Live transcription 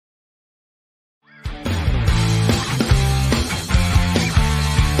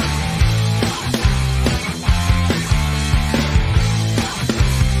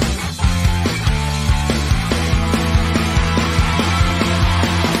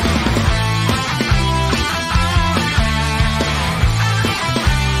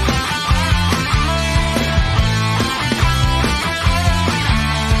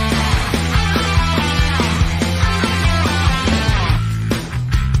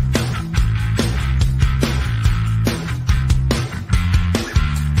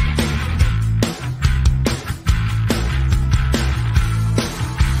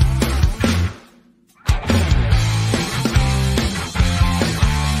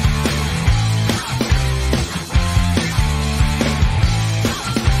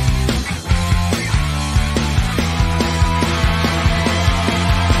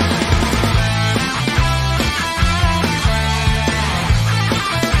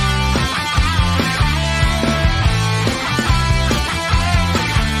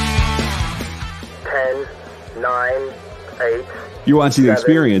You're watching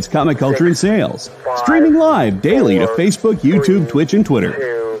Experience Comic Culture and Sales. Streaming live daily to Facebook, YouTube, Twitch, and Twitter.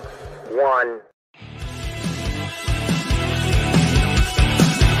 2, 1.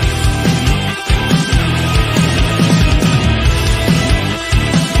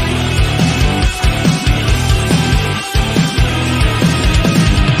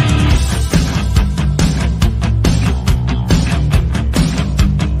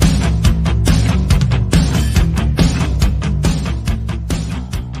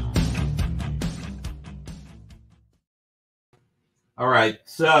 All right,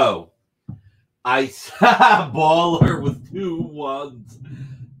 so I saw Baller with 2 1s.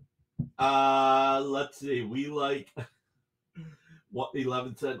 Let's see. We like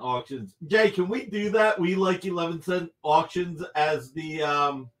 11-cent auctions. Jay, can we do that? We like 11-cent auctions as the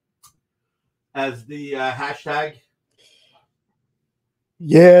hashtag.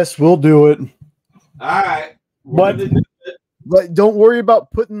 Yes, we'll do it. All right, but don't worry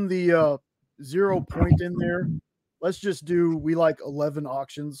about putting the 0 point in there. Let's just do, we like 11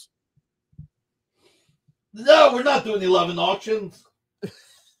 auctions. No, we're not doing 11 auctions.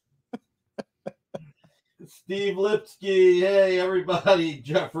 Steve Lipsky, hey everybody,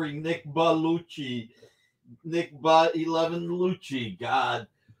 Jeffrey, Nick Balucci, 11 Lucci, God.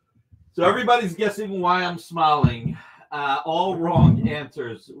 So everybody's guessing why I'm smiling. All wrong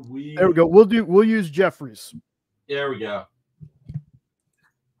answers. There we go. We'll use Jeffrey's. There we go.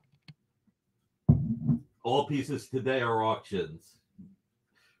 All pieces today are auctions.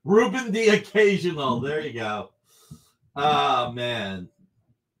 Ruben the Occasional. There you go. Oh, man.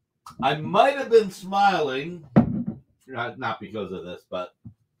 I might have been smiling. Not because of this, but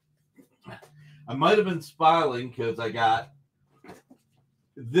I might have been smiling because I got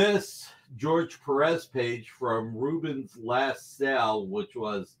this George Perez page from Ruben's last sale, which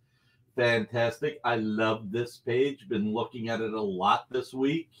was fantastic. I love this page. Been looking at it a lot this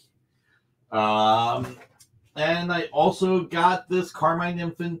week. And I also got this Carmine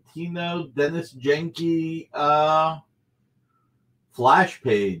Infantino, Dennis Jenke Flash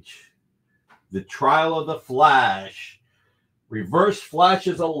page. The Trial of the Flash. Reverse Flash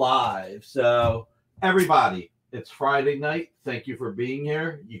is alive. So, everybody, it's Friday night. Thank you for being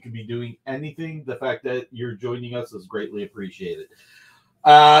here. You can be doing anything. The fact that you're joining us is greatly appreciated.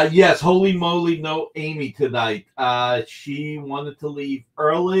 Yes, holy moly, no Amy tonight. She wanted to leave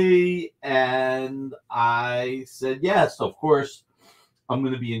early, and I said yes. Of course, I'm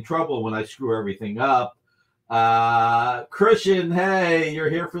going to be in trouble when I screw everything up. Christian, hey,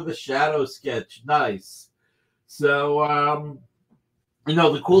 you're here for the shadow sketch. Nice. So,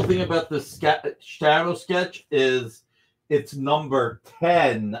 the cool thing about the shadow sketch is it's number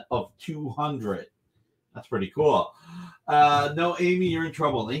 10 of 200. That's pretty cool. No, Amy, you're in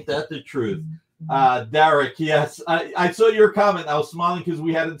trouble. Ain't that the truth? Derek, yes. I saw your comment. I was smiling because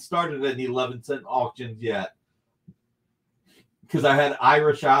we hadn't started any 11-cent auctions yet. Because I had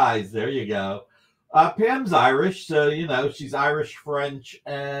Irish eyes. There you go. Pam's Irish, so, she's Irish, French,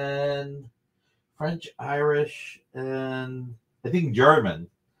 Irish, and I think German.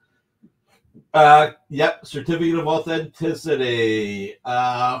 Yep, certificate of authenticity.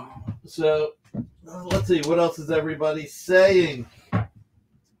 So... let's see, what else is everybody saying? We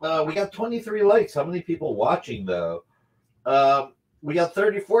got 23 likes. How many people watching, though? We got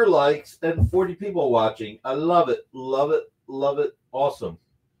 34 likes and 40 people watching. I love it. Love it. Love it. Awesome.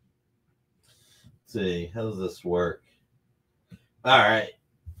 Let's see, how does this work? All right.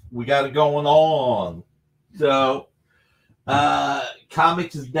 We got it going on. So,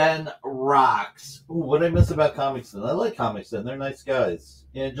 Comics Den rocks. Ooh, what did I miss about Comics Den? I like Comics Den. They're nice guys.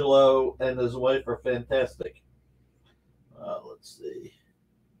 Angelo and his wife are fantastic. Let's see.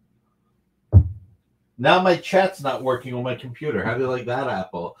 Now my chat's not working on my computer. How do you like that,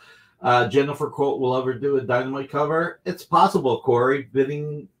 Apple? Jennifer quote, will ever do a Dynamite cover? It's possible, Corey.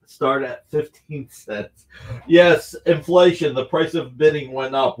 Bidding start at 15 cents. Yes, inflation. The price of bidding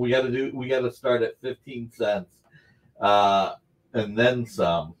went up. We got to start at 15 cents. And then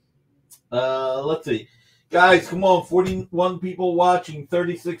some. Let's see. Guys, come on. 41 people watching,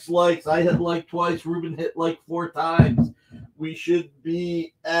 36 likes. I hit like twice. Ruben hit like 4 times. We should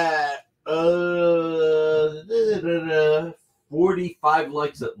be at 45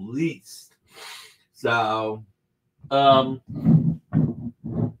 likes at least. So, I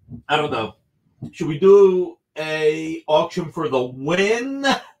don't know. Should we do a auction for the win?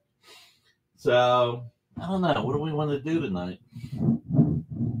 So, I don't know. What do we want to do tonight?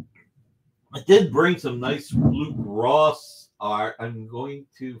 I did bring some nice Luke Ross art. I'm going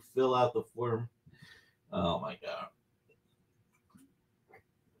to fill out the form. Oh, my God.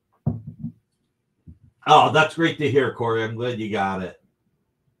 Oh, that's great to hear, Corey. I'm glad you got it.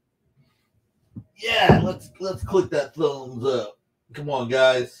 Yeah, let's click that thumbs up. Come on,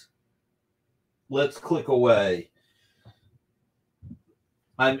 guys. Let's click away.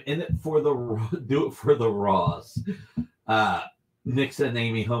 I'm in it for the do it for the Ross. Nick sent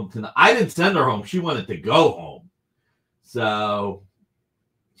Amy home tonight. I didn't send her home. She wanted to go home. So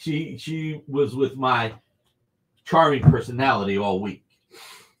she was with my charming personality all week.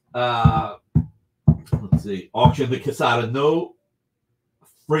 Let's see. Auction the Casada. No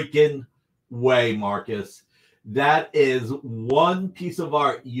freaking way, Marcus. That is one piece of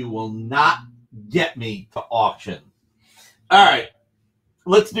art you will not get me to auction. All right.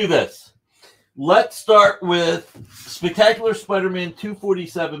 Let's do this. Let's start with Spectacular Spider-Man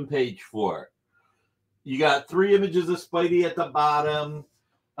 247, page 4. You got 3 images of Spidey at the bottom.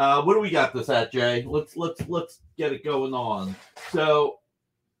 What do we got this at, Jay? Let's get it going on. So,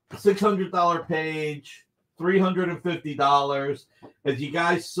 $600 page, $350. As you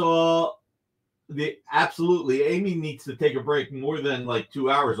guys saw, absolutely, Amy needs to take a break more than like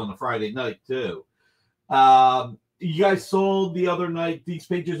 2 hours on a Friday night too. You guys saw the other night, these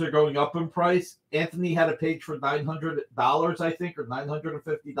pages are going up in price. Anthony had a page for $900, I think, or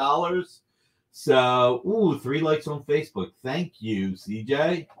 $950. So, 3 likes on Facebook. Thank you,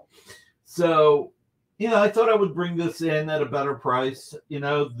 CJ. So, I thought I would bring this in at a better price.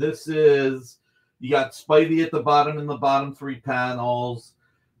 This is, you got Spidey at the bottom in the bottom 3 panels.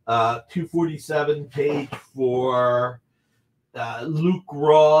 247 page for Luke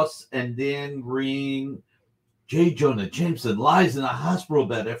Ross and Dan Green. J. Jonah Jameson lies in a hospital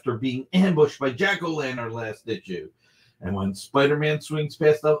bed after being ambushed by Jack-O-Lantern last issue. And when Spider-Man swings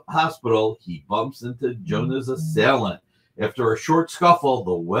past the hospital, he bumps into Jonah's assailant. After a short scuffle,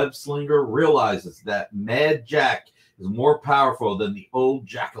 the web-slinger realizes that Mad Jack is more powerful than the old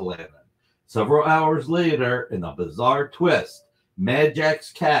Jack-O-Lantern. Several hours later, in a bizarre twist, Mad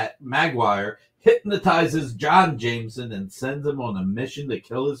Jack's cat, Maguire, hypnotizes John Jameson and sends him on a mission to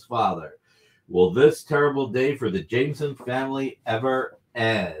kill his father. Will this terrible day for the Jameson family ever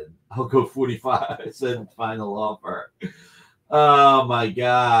end? I'll go 45. I said final offer. Oh, my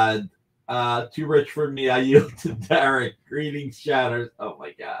God. Too rich for me. I yield to Derek. Greetings, Shatters. Oh,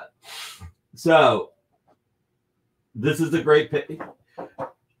 my God. So, this is a great page.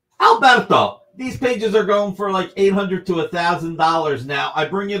 How about it, though? These pages are going for like $800 to $1,000 now. I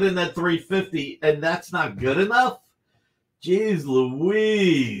bring it in at $350, and that's not good enough? Jeez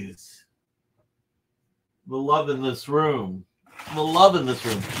Louise. The love in this room. The love in this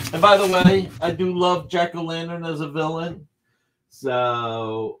room. And by the way, I do love Jack-O-Lantern as a villain.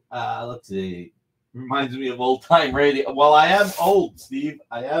 So, let's see. Reminds me of old-time radio. Well, I am old, Steve.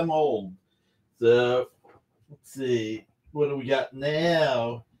 I am old. So, let's see. What do we got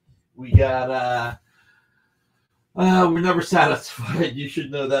now? We got, we're never satisfied. You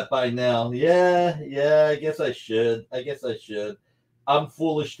should know that by now. Yeah, I guess I should. I'm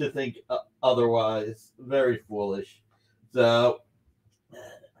foolish to think otherwise. Very foolish. So,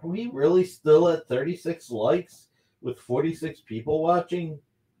 are we really still at 36 likes with 46 people watching?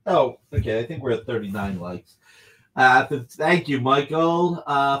 Oh, okay. I think we're at 39 likes. Thank you, Michael.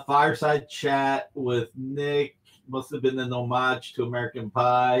 Fireside chat with Nick. Must have been an homage to American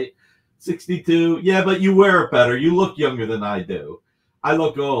Pie. 62. Yeah, but you wear it better. You look younger than I do. I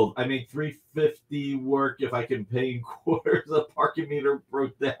look old. I make $350 work if I can pay in quarters. A parking meter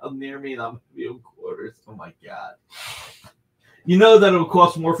broke down near me, and I'm in quarters. Oh my God! You know that it'll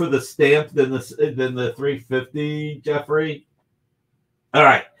cost more for the stamp than the $350, Jeffrey. All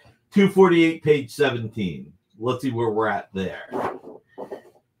right, 248, page 17. Let's see where we're at there.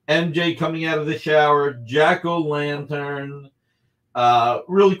 MJ coming out of the shower. Jack-O-Lantern.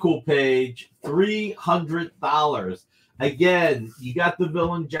 Really cool page. $300. Again, you got the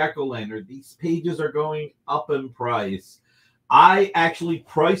villain Jack-O-Lantern. These pages are going up in price. I actually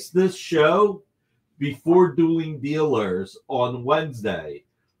priced this show before Dueling Dealers on Wednesday.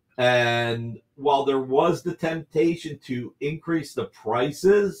 And while there was the temptation to increase the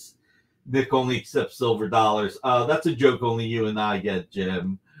prices, Nick only accepts silver dollars. That's a joke only you and I get,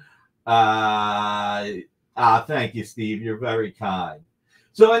 Jim. Thank you, Steve. You're very kind.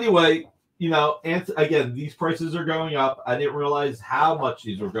 So anyway, again, these prices are going up. I didn't realize how much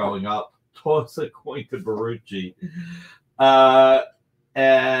these were going up. Toss a coin to Barucci.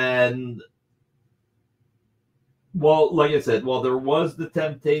 And, well, like I said, while there was the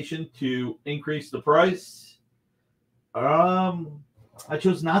temptation to increase the price, I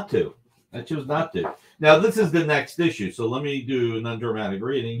chose not to. Now, this is the next issue, so let me do an undramatic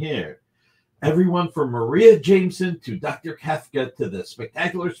reading here. Everyone from Maria Jameson to Dr. Kafka to the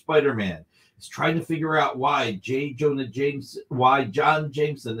Spectacular Spider-Man is trying to figure out why John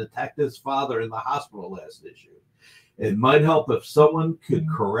Jameson attacked his father in the hospital last issue. It might help if someone could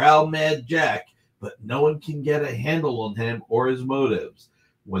corral Mad Jack, but no one can get a handle on him or his motives.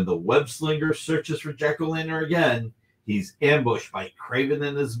 When the web slinger searches for Jack-o'-lantern again, he's ambushed by Kraven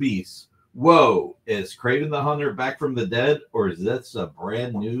and his beasts. Whoa, is Kraven the Hunter back from the dead, or is this a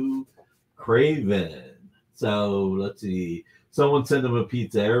brand new Kraven? So let's see. Someone sent him a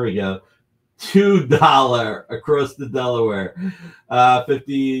pizza. There we go. $2 across the Delaware.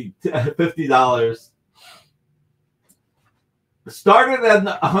 $50. Started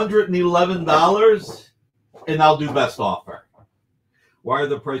at $111, and I'll do best offer. Why are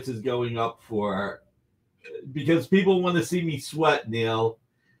the prices going up for? Because people want to see me sweat, Neil.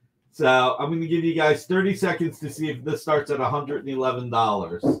 So I'm going to give you guys 30 seconds to see if this starts at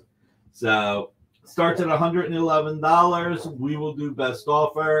 $111. So starts at $111. We will do best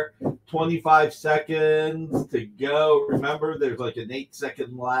offer. 25 seconds to go. Remember, there's like an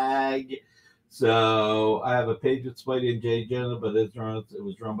 8-second lag. So I have a page with Spidey and J. Jonah, but it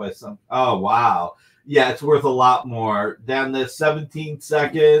was drawn by some. Oh, wow. Yeah, it's worth a lot more. Down to 17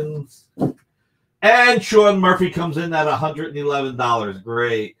 seconds. And Sean Murphy comes in at $111.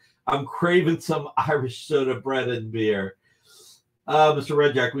 Great. I'm craving some Irish soda, bread, and beer. Mr.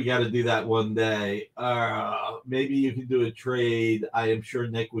 Redjack, we got to do that one day. Maybe you can do a trade. I am sure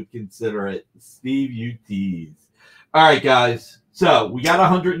Nick would consider it. Steve, you tease. All right, guys. So we got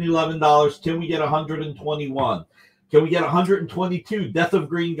 $111. Can we get $121? Can we get $122? Death of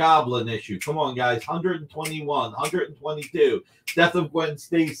Green Goblin issue. Come on, guys. $121, $122. Death of Gwen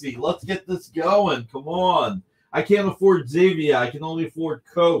Stacy. Let's get this going. Come on. I can't afford Xavier. I can only afford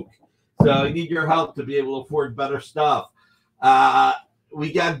Coke. So I need your help to be able to afford better stuff.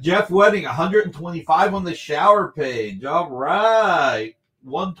 We got Jeff Wedding, $125 on the shower page. All right.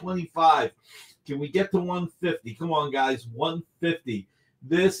 $125. Can we get to $150? Come on, guys. $150.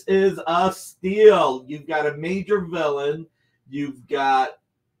 This is a steal. You've got a major villain. You've got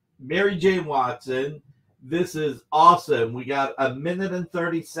Mary Jane Watson. This is awesome. We got 1 minute and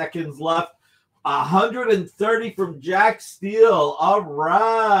 30 seconds left. 130 from Jack Steele. All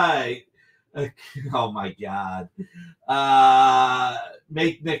right. Oh, my God.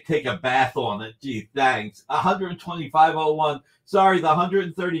 Make Nick take a bath on it. Gee, thanks. 125.01. Sorry, the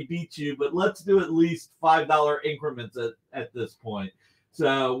 130 beats you, but let's do at least $5 increments at this point.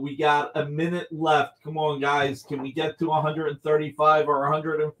 So we got a minute left. Come on, guys. Can we get to 135 or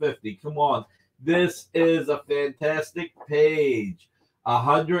 150? Come on. This is a fantastic page.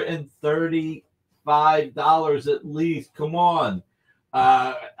 $135 at least. Come on.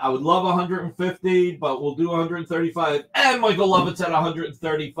 I would love 150, but we'll do 135. And Michael Lovett's at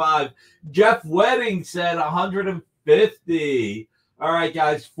 135. Jeff Wedding said 150. All right,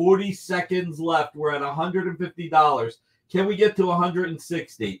 guys, 40 seconds left. We're at $150. Can we get to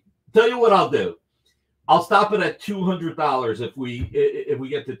 160? Tell you what I'll do. I'll stop it at $200 if we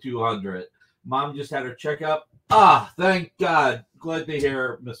get to 200. Mom just had her checkup. Thank God. Glad to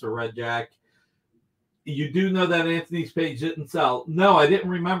hear, Mr. Redjack. You do know that Anthony's page didn't sell. No, I didn't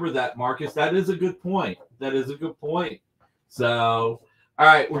remember that, Marcus. That is a good point. That is a good point. So, all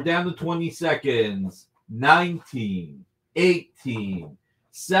right, we're down to 20 seconds. 19, 18,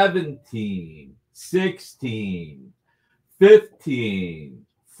 17, 16, 15,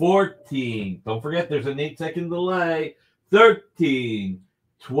 14. Don't forget, there's an 8-second delay. 13,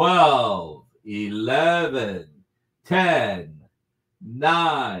 12, 11, 10,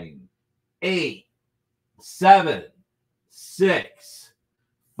 9, 8, 7, 6,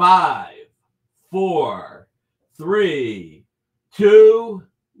 5, 4, 3, 2,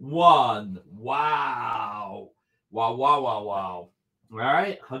 1. Wow. Wow, wow, wow, wow. All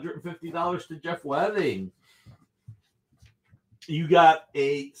right, $150 to Jeff Wedding. You got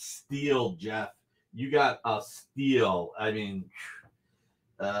a steal, Jeff. You got a steal. I mean,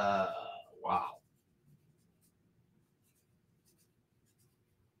 wow.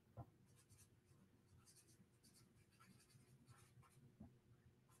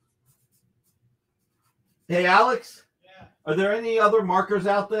 Hey, Alex? Yeah. Are there any other markers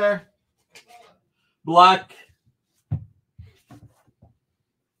out there? Black.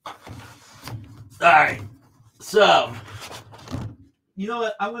 All right. So, you know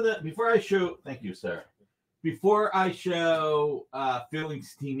what? I'm going to, before I show, thank you, sir. Before I show Feeling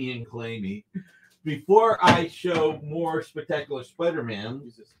Steamy and Clammy, before I show more Spectacular Spider-Man.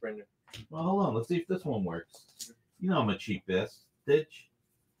 Use a Springer. Well, hold on. Let's see if this one works. You know I'm a cheap bitch.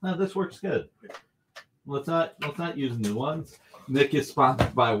 No, this works good. Let's not use new ones. Nick is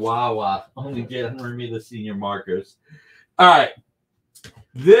sponsored by Wawa. Only January me the senior markers. All right.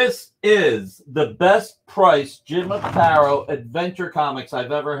 This is the best price Jim Aparo Adventure Comics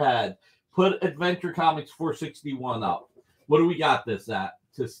I've ever had. Put Adventure Comics 461 up. What do we got this at?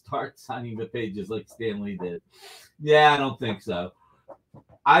 To start signing the pages like Stanley did. Yeah, I don't think so.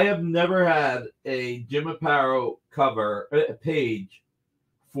 I have never had a Jim Aparo cover page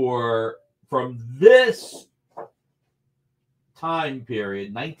from this time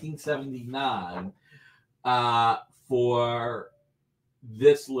period, 1979, for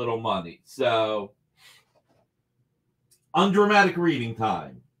this little money. So, undramatic reading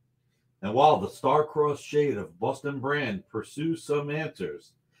time. And while the star-crossed shade of Boston Brand pursues some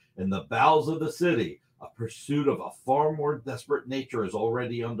answers in the bowels of the city, a pursuit of a far more desperate nature is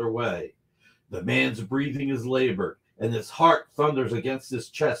already underway. The man's breathing is labored, and his heart thunders against his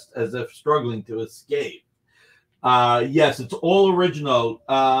chest as if struggling to escape. Yes, it's all original.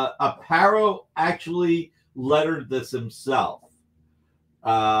 Aparo actually lettered this himself.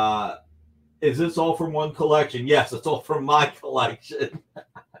 Is this all from one collection? Yes, it's all from my collection.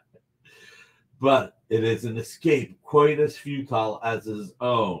 But it is an escape quite as futile as his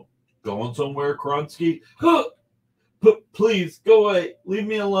own. Going somewhere, Kronsky? Please, go away. Leave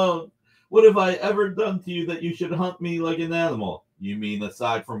me alone. What have I ever done to you that you should hunt me like an animal? You mean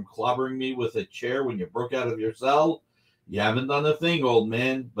aside from clobbering me with a chair when you broke out of your cell? You haven't done a thing, old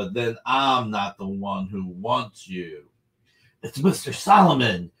man, but then I'm not the one who wants you. It's Mr.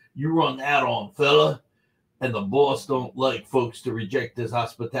 Solomon you run out on, fella. And the boss don't like folks to reject his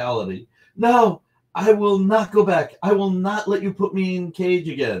hospitality. No, I will not go back. I will not let you put me in cage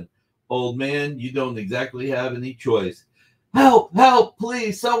again. Old man, you don't exactly have any choice. Help, help,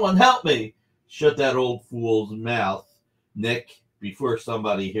 please, someone help me. Shut that old fool's mouth, Nick, before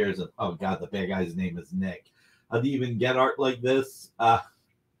somebody hears it. Oh, God, the bad guy's name is Nick. How do you even get art like this?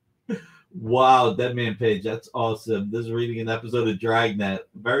 Wow, Dead Man Page, that's awesome. This is reading an episode of Dragnet.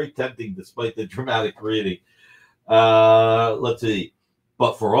 Very tempting despite the dramatic reading. Let's see.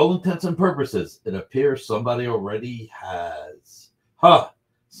 But for all intents and purposes, it appears somebody already has.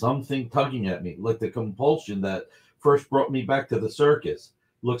 Something tugging at me, like the compulsion that first brought me back to the circus.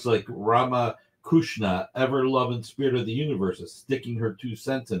 Looks like Rama Kushna, ever-loving spirit of the universe, is sticking her 2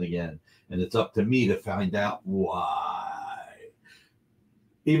 cents in again, and it's up to me to find out why.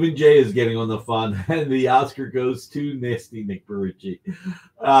 Even Jay is getting on the fun, and the Oscar goes to Nasty Nick Barucci.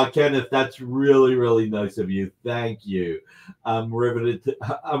 Kenneth, that's really, really nice of you. Thank you. I'm riveted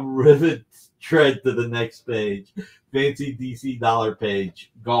tread to the next page. Fancy DC dollar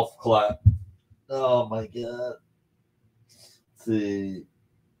page. Golf clap. Oh my God. Let's see.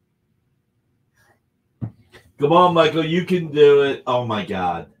 Come on, Michael, you can do it. Oh my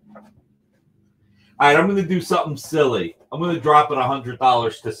God. All right, I'm going to do something silly. I'm going to drop it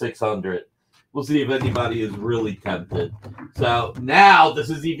 $100 to $600. We'll see if anybody is really tempted. So now this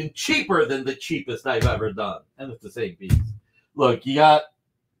is even cheaper than the cheapest I've ever done. And it's the same piece. Look, you got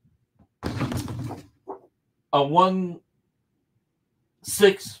a 1/6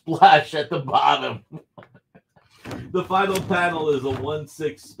 splash at the bottom. The final panel is a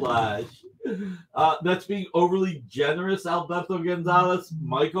 1/6 splash. That's being overly generous, Alberto Gonzalez.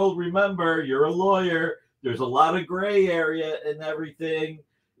 Michael, remember, you're a lawyer. There's a lot of gray area and everything.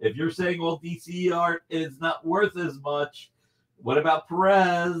 If you're saying, well, DC art is not worth as much, what about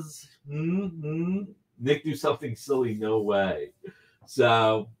Perez? Nick, do something silly? No way.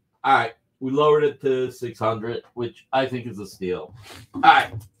 So, all right, we lowered it to 600, which I think is a steal. All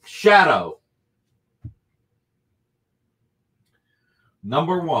right, Shadow.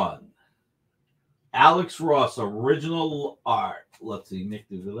 Number 1. Alex Ross, original art. Let's see. Nick,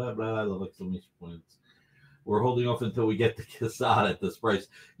 I love exclamation points. We're holding off until we get the Quesada at this price.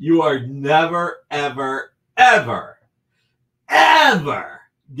 You are never, ever, ever, ever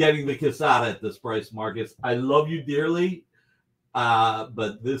getting the Quesada at this price, Marcus. I love you dearly,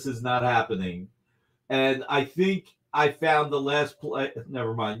 but this is not happening. And I think I found the last play.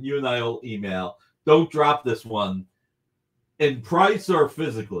 Never mind. You and I will email. Don't drop this one. In price or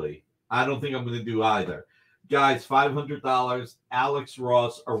physically? I don't think I'm going to do either. Guys, $500. Alex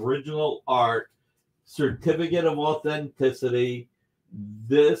Ross, original art. Certificate of authenticity.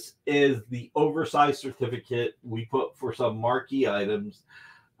 This is the oversized certificate we put for some marquee items.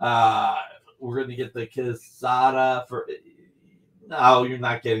 We're going to get the Quesada for... No, you're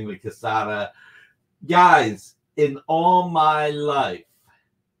not getting the Quesada. Guys, in all my life,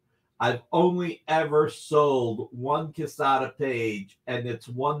 I've only ever sold one Quesada page, and it's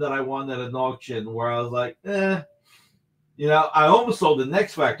one that I won at an auction where I was like, You know, I almost sold the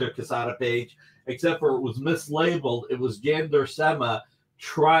Next Factor Quesada page, except for it was mislabeled. It was Gander Sema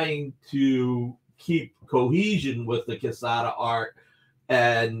trying to keep cohesion with the Quesada art,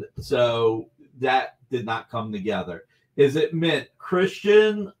 and so that did not come together. Is it mint?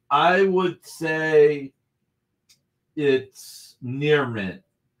 Christian, I would say it's near mint.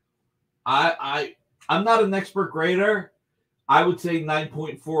 I'm not an expert grader. I would say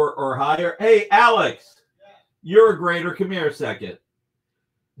 9.4 or higher. Hey, Alex, you're a grader. Come here a second.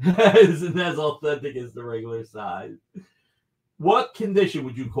 Isn't as authentic as the regular size? What condition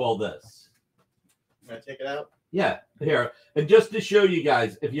would you call this? Can I take it out? Yeah, here. And just to show you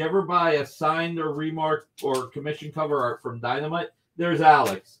guys, if you ever buy a signed or remarked or commission cover art from Dynamite, there's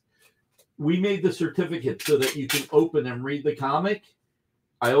Alex. We made the certificate so that you can open and read the comic.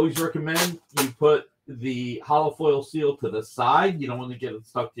 I always recommend you put the hollow foil seal to the side. You don't want to get it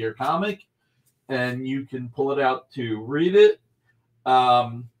stuck to your comic. And you can pull it out to read it.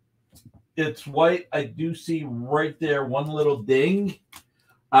 It's white. I do see right there one little ding.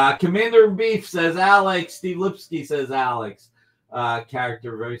 Commander in Beef says Alex. Steve Lipsky says Alex.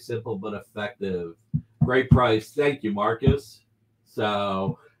 Character very simple but effective. Great price. Thank you, Marcus.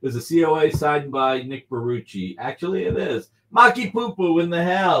 So there's a COA signed by Nick Barucci. Actually, it is. Maki Poo Poo in the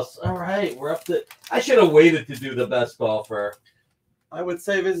house. All right, we're up to. I should have waited to do the best offer. I would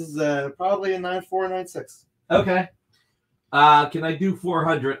say this is probably a 9.4, 9.6. Okay. Can I do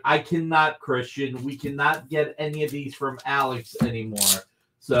 400? I cannot, Christian. We cannot get any of these from Alex anymore.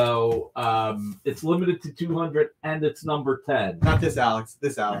 So it's limited to 200 and it's number 10. Not this Alex.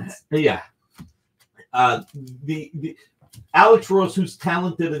 This Alex. Yeah. The Alex Ross, who's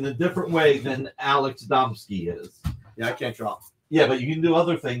talented in a different way than Alex Domsky is. Yeah, I can't draw. Yeah, but you can do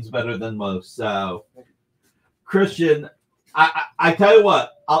other things better than most. So, Christian, I tell you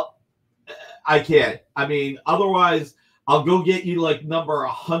what, I can't. I mean, otherwise, I'll go get you like number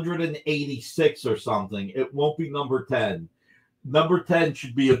 186 or something. It won't be number 10. Number 10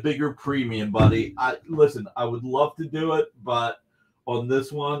 should be a bigger premium, buddy. Listen, I would love to do it, but on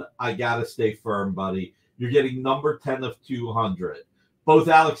this one, I got to stay firm, buddy. You're getting number 10 of 200. Both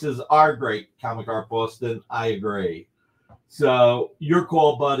Alexes are great. Comic Art Boston, I agree. So your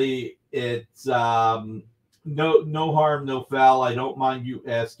call, buddy. It's no harm, no foul. I don't mind you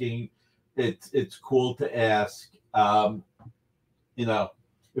asking. It's cool to ask. You know,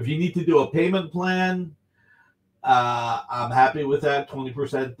 if you need to do a payment plan, I'm happy with that.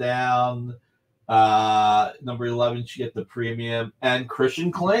 20% down. Number 11 should get the premium, and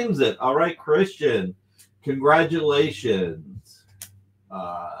Christian claims it. All right, Christian, congratulations.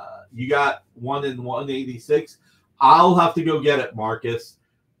 You got 1 in 186. I'll have to go get it, Marcus.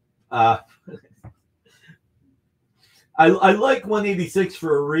 I like 186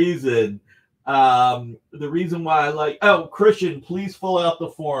 for a reason. The reason why I like... Oh, Christian, please fill out the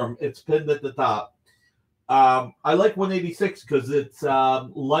form. It's pinned at the top. I like 186 because it's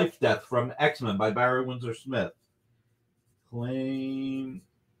Life Death from X-Men by Barry Windsor Smith. Claim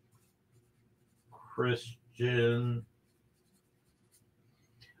Christian.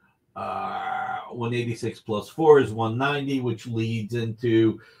 186 plus 4 is 190, which leads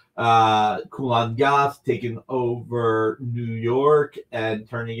into Kulan Gath taking over New York and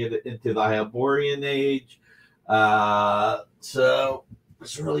turning it into the Hyborian Age. So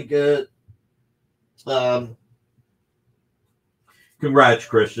it's really good. Congrats,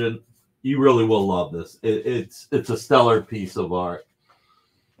 Christian. You really will love this. It's a stellar piece of art.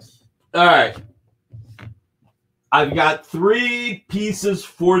 All right. I've got 3 pieces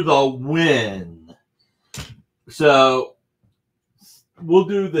for the win. So we'll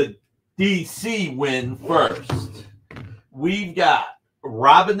do the DC win first. We've got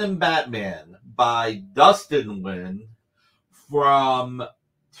Robin and Batman by Dustin Wynn from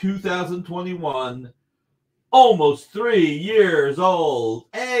 2021, almost 3 years old.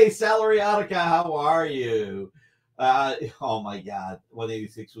 Hey, Salariatica, how are you? Oh my God,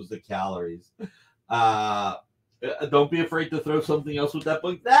 186 was the calories. Don't be afraid to throw something else with that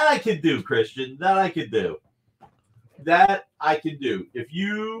book. That I could do, Christian. That I could do. That I could do. If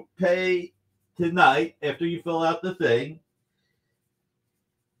you pay tonight after you fill out the thing,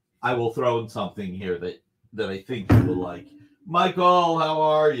 I will throw in something here that I think you will like. Michael, how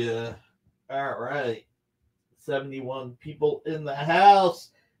are you? All right. 71 people in the house.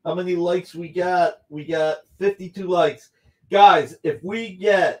 How many likes we got? We got 52 likes. Guys, if we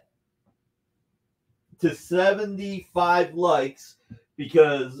get to 75 likes,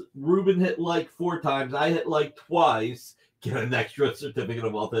 because Ruben hit like 4 times, I hit like twice, get an extra certificate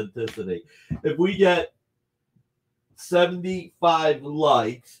of authenticity. If we get 75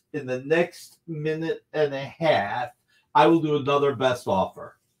 likes in the next minute and a half, I will do another best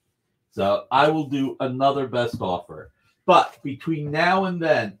offer. So I will do another best offer. But between now and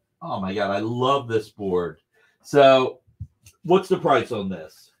then, oh my God, I love this board. So what's the price on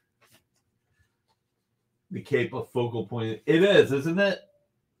this? The Cape of Focal Point. It is, isn't it?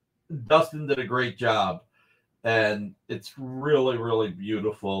 Dustin did a great job. And it's really, really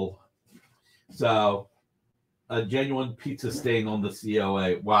beautiful. So a genuine pizza stain on the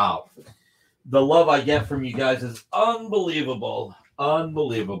COA. Wow. The love I get from you guys is unbelievable.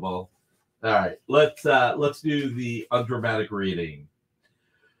 Unbelievable. All right, let's do the undramatic reading.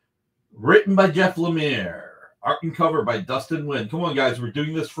 Written by Jeff Lemire. Art and cover by Dustin Wynn. Come on, guys. We're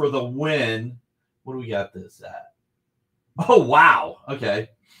doing this for the win. What do we got this at? Oh, wow.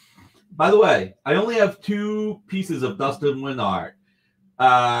 Okay. By the way, I only have 2 pieces of Dustin Wynn art.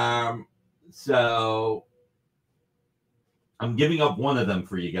 So I'm giving up one of them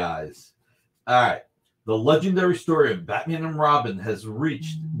for you guys. All right. The legendary story of Batman and Robin has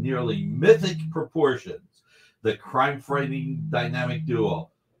reached nearly mythic proportions. The crime-fighting dynamic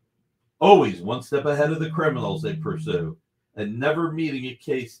duo, always one step ahead of the criminals they pursue, and never meeting a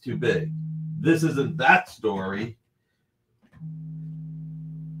case too big. This isn't that story.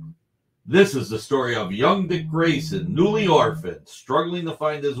 This is the story of young Dick Grayson, newly orphaned, struggling to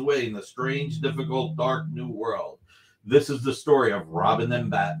find his way in the strange, difficult, dark new world. This is the story of Robin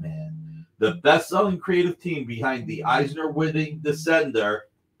and Batman, the best-selling creative team behind the Eisner-winning Descender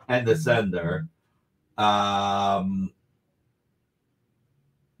and Descender.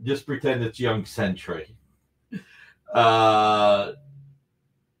 Just pretend it's Young Century.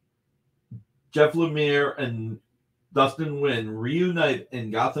 Jeff Lemire and Dustin Wynn reunite in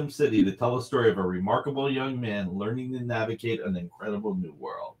Gotham City to tell the story of a remarkable young man learning to navigate an incredible new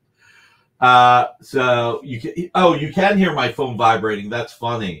world. So you can hear my phone vibrating. That's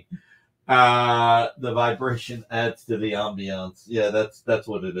funny. The vibration adds to the ambiance. Yeah, that's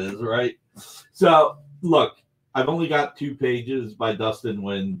what it is, right? So look, I've only got 2 pages by Dustin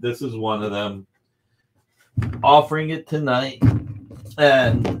Wynn. This is one of them. Offering it tonight,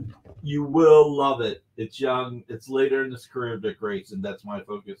 and you will love it. It's young. It's later in his career, Dick Grayson. That's my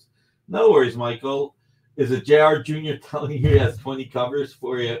focus. No worries, Michael. Is it JR Jr. telling you he has 20 covers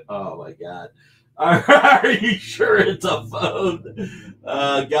for you? Oh, my God. Are you sure it's a phone?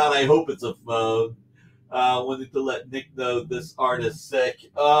 God, I hope it's a phone. Wanted to let Nick know this art is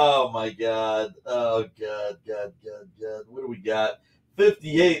sick. Oh, my God. Oh, God. What do we got?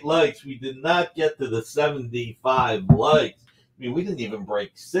 58 likes. We did not get to the 75 likes. I mean, we didn't even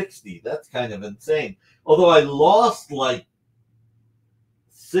break 60. That's kind of insane. Although I lost like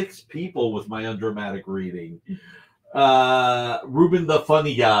 6 people with my undramatic reading. Ruben the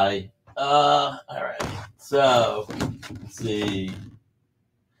funny guy. All right. So, let's see.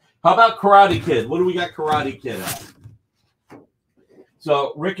 How about Karate Kid? What do we got Karate Kid at?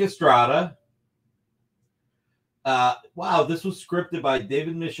 So, Rick Estrada. Wow, this was scripted by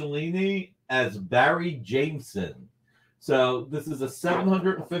David Michelini as Barry Jameson. So this is a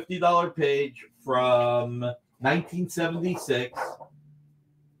 $750 page from 1976.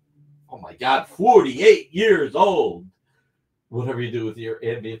 Oh my God, 48 years old. Whatever you do with your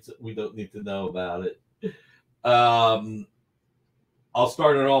ambience, we don't need to know about it. I'll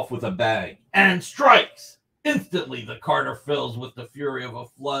start it off with a bang. And strikes! Instantly, the Carter fills with the fury of a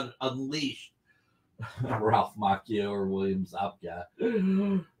flood unleashed. Ralph Macchio or William Zabka.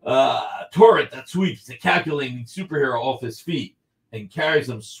 Torrent that sweeps the calculating superhero off his feet and carries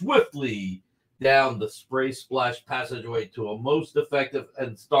him swiftly down the spray splash passageway to a most effective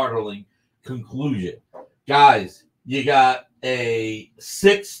and startling conclusion. Guys, you got a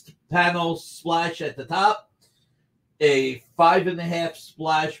 6th panel splash at the top, a 5.5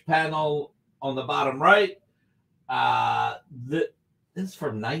 splash panel on the bottom right. This is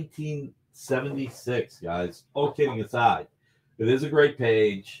from 1976, guys. All kidding aside, it is a great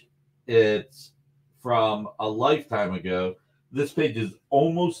page. It's from a lifetime ago. This page is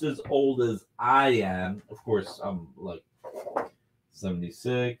almost as old as I am. Of course, I'm like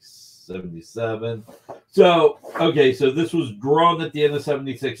 76, 77. So, okay, so this was drawn at the end of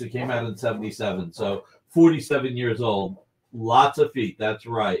 76. It came out in 77. So, 47 years old. Lots of feet. That's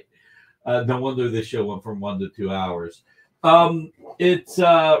right. No wonder this show went from 1 to 2 hours. It's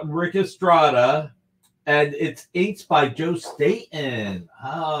Rick Estrada, and it's inked by Joe Staten.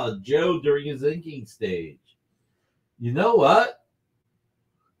 Joe during his inking stage. You know what?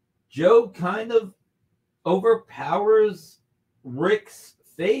 Joe kind of overpowers Rick's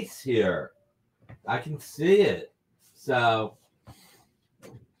face here. I can see it. So,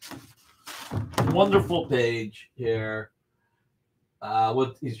 wonderful page here.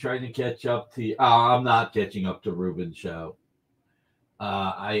 What he's trying to catch up to. I'm not catching up to Ruben's show.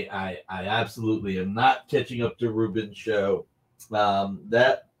 I absolutely am not catching up to Ruben's show.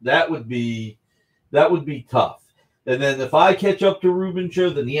 That would be tough. And then if I catch up to Ruben's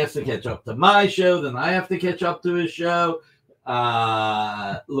show, then he has to catch up to my show. Then I have to catch up to his show.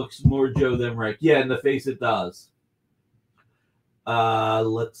 Looks more Joe than Rick. Yeah, in the face it does.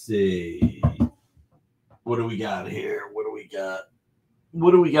 Let's see. What do we got here? What do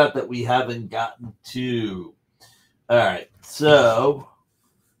we got that we haven't gotten to? All right, so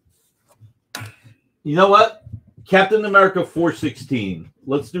you know what? Captain America 416.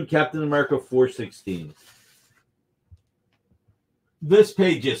 Let's do Captain America 416. This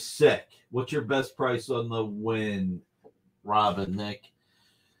page is sick. What's your best price on the win, Robin, Nick?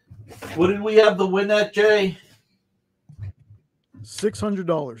 What did we have the win at, Jay?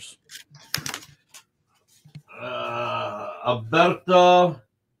 $600. Alberto.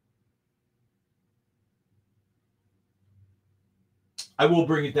 I will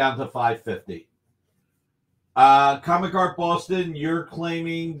bring it down to $550. Comic Art Boston, you're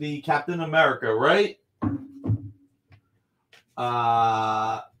claiming the Captain America, right?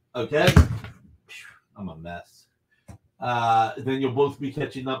 Okay. I'm a mess. Then you'll both be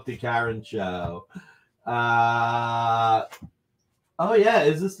catching up to Karen's show. Oh yeah,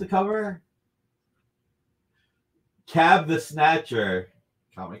 is this the cover? Cab the Snatcher.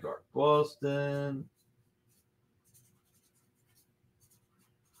 Comic Art Boston.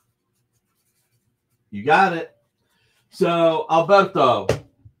 You got it. So Alberto,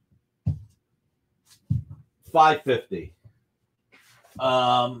 $550.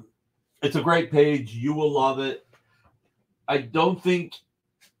 It's a great page. You will love it. I don't think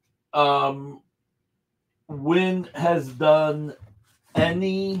Win has done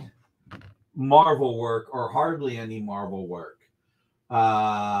any Marvel work or hardly any Marvel work.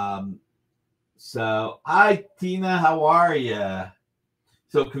 So hi Tina, how are you?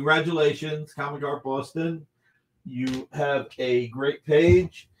 So congratulations, Comic Art Boston. You have a great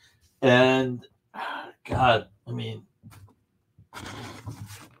page. And God, I mean,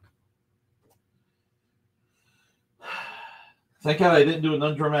 thank God I didn't do an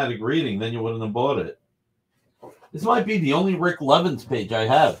undramatic reading, then you wouldn't have bought it. This might be the only Rick Levins page I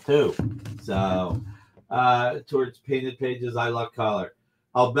have, too. So, towards painted pages, I love color.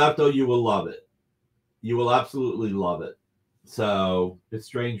 Alberto, you will love it. You will absolutely love it. So, it's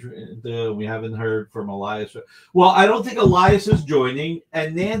strange. We haven't heard from Elias. Well, I don't think Elias is joining,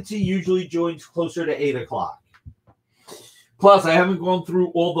 and Nancy usually joins closer to 8 o'clock. Plus, I haven't gone through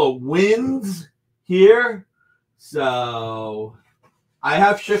all the wins here. So, I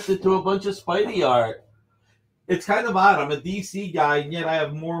have shifted to a bunch of Spidey art. It's kind of odd. I'm a DC guy, and yet I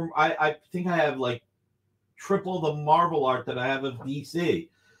have more. I think I have like triple the Marvel art that I have of DC.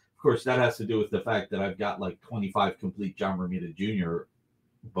 Of course, that has to do with the fact that I've got like 25 complete John Romita Jr.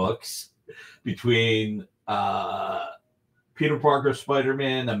 books between Peter Parker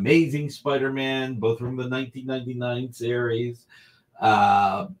Spider-Man, Amazing Spider-Man, both from the 1999 series,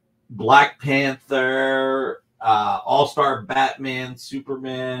 Black Panther, All-Star Batman,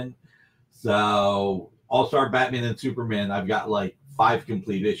 Superman. So All-Star Batman and Superman, I've got like 5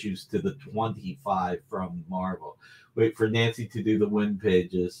 complete issues to the 25 from Marvel. Wait for Nancy to do the win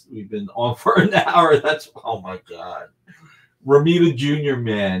pages. We've been on for an hour. That's, oh my God. Romita Jr.,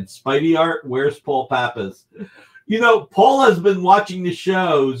 man. Spidey art, where's Paul Pappas? You know, Paul has been watching the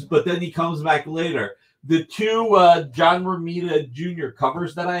shows, but then he comes back later. The 2 John Romita Jr.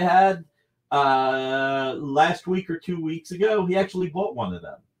 covers that I had last week or 2 weeks ago, he actually bought one of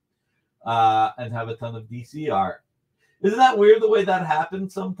them and have a ton of DC art. Isn't that weird the way that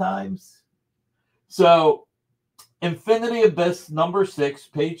happens sometimes? So, Infinity Abyss number 6,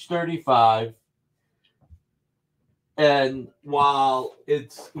 page 35. And while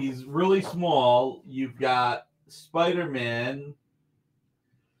he's really small, you've got Spider-Man,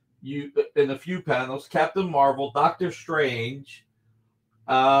 in a few panels, Captain Marvel, Doctor Strange,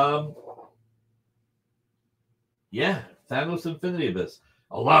 yeah, Thanos Infinity Abyss.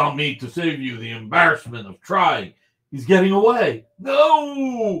 Allow me to save you the embarrassment of trying. He's getting away.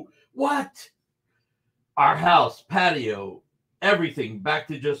 No! What? Our house, patio, everything back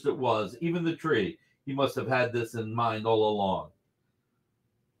to just it was, even the tree. He must have had this in mind all along.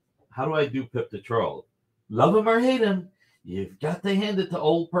 How do I do Pip the Troll? Love him or hate him, you've got to hand it to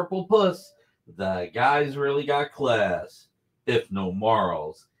old Purple Puss. The guy's really got class, if no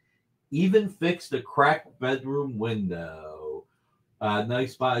morals. Even fixed a cracked bedroom window.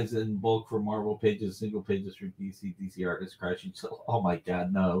 Nice buys in bulk for Marvel pages, single pages for DC. DC artists crashing. So, oh my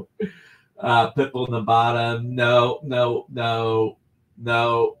God, no. Pip on the bottom. No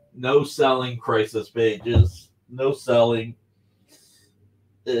selling Crisis pages. No selling.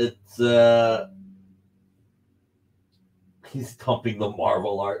 It's he's dumping the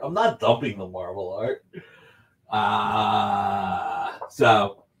Marvel art. I'm not dumping the Marvel art.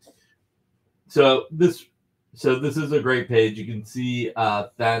 So this is a great page. You can see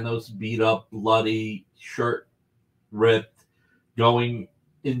Thanos beat up, bloody, shirt ripped, going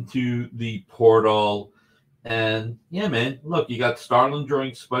into the portal. And yeah, man, look, you got Starlin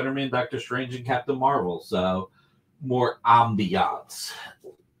drawing Spider-Man, Doctor Strange, and Captain Marvel. So more ambiance.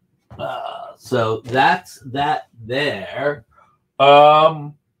 So that's that there.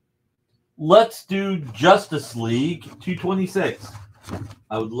 Let's do Justice League 226.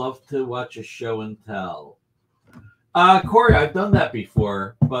 I would love to watch a show and tell. Corey, I've done that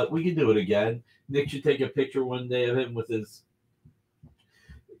before, but we can do it again. Nick should take a picture one day of him with his.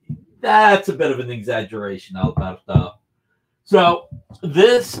 That's a bit of an exaggeration, Alberto. So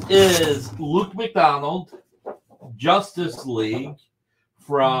this is Luke McDonald, Justice League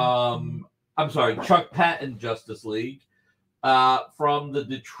from. I'm sorry, Chuck Patton Justice League from the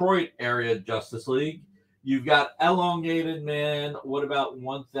Detroit area Justice League. You've got Elongated Man. What about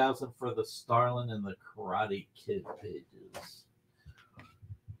 1,000 for the Starlin and the Karate Kid pages?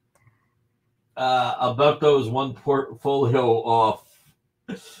 Alberto is one portfolio off.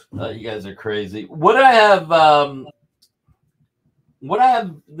 You guys are crazy. What I have okay,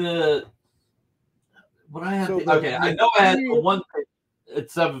 I know I had the one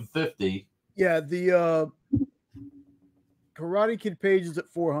at 750. Yeah, the Karate Kid page is at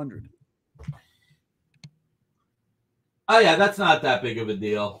 400. Oh yeah, that's not that big of a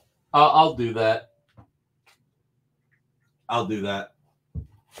deal. I'll do that.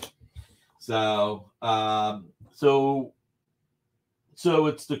 So, so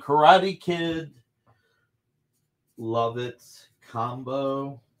it's the Karate Kid. Love it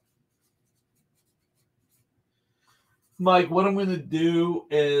combo. Mike, what I'm going to do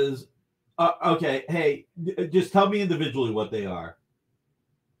is, okay, hey, just tell me individually what they are.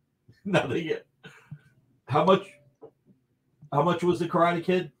 Nothing yet. How much was the Karate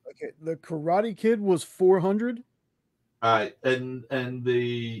Kid? Okay, the Karate Kid was 400. All right, and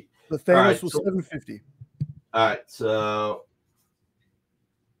the Thanos was 750. All right, so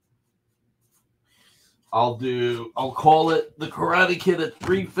I'll call it the Karate Kid at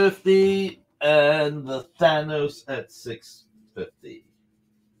 350 and the Thanos at 650.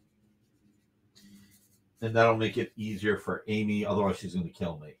 And that'll make it easier for Amy, otherwise she's going to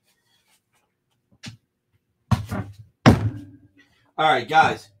kill me. All right,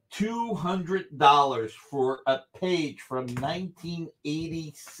 guys, $200 for a page from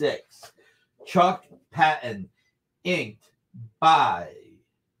 1986. Chuck Patton, inked by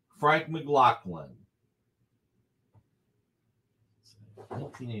Frank McLaughlin.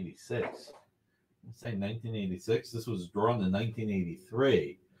 1986. I'm saying 1986. This was drawn in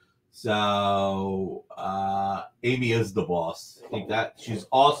 1983. So Amy is the boss. I think that she's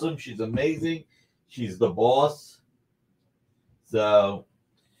awesome. She's amazing. She's the boss. So,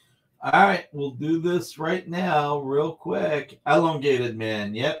 all right, we'll do this right now, real quick. Elongated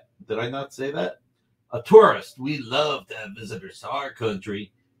Man. Yep. Did I not say that? A tourist. We love to have visitors to our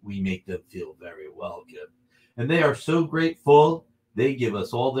country. We make them feel very welcome. And they are so grateful, they give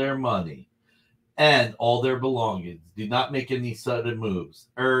us all their money and all their belongings. Do not make any sudden moves.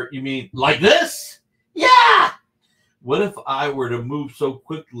 You mean like this? Yeah! What if I were to move so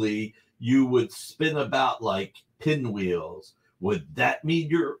quickly you would spin about like pinwheels? Would that mean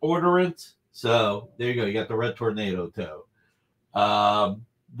you're ordering? So there you go. You got the red tornado too.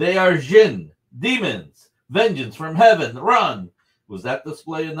 They are Jin, demons, vengeance from heaven, run. Was that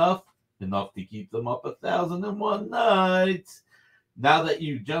display enough? Enough to keep them up 1,001 nights. Now that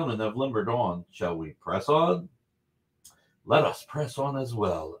you gentlemen have limbered on, shall we press on? Let us press on as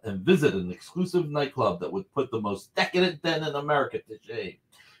well and visit an exclusive nightclub that would put the most decadent den in America to shame.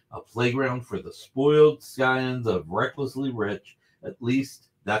 A playground for the spoiled scions of recklessly rich. At least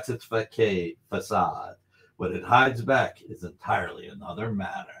that's its facade. What it hides back is entirely another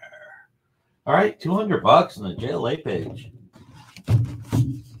matter. All right, $200 on the JLA page.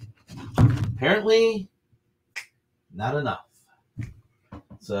 Apparently, not enough.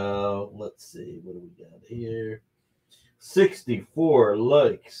 So let's see. What do we got here? 64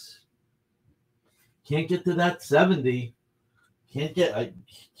 likes. Can't get to that 70. Can't get.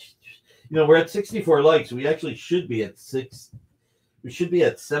 We're at 64 likes. We actually should be at 6. We should be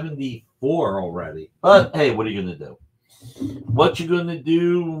at 74 already. But hey, what are you gonna do? What you gonna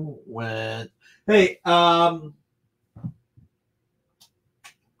do when? Hey,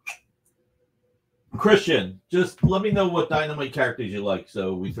 Christian, just let me know what Dynamite characters you like,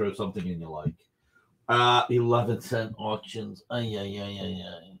 so we throw something in you like. 11-cent auctions. Ay, ay, ay, ay,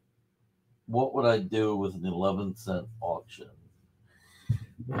 ay. What would I do with an 11-cent auction?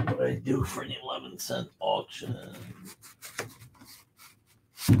 What would I do for an 11-cent auction?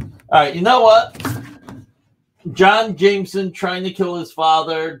 All right, you know what? John Jameson trying to kill his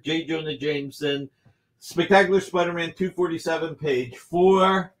father. J. Jonah Jameson. Spectacular Spider-Man 247 page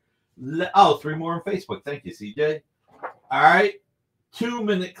 4. Oh, 3 more on Facebook. Thank you, CJ. All right.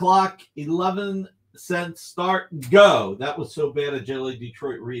 2-minute clock. 11-cent start. Go. That was so bad at Jelly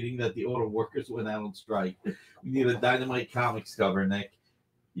Detroit reading that the auto workers went out on strike. We need a Dynamite Comics cover, Nick.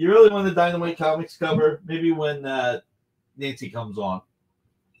 You really want a Dynamite Comics cover? Maybe when Nancy comes on.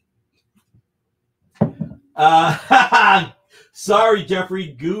 Sorry,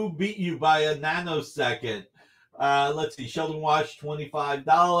 Jeffrey. Goo beat you by a nanosecond. Let's see. Sheldon Wash,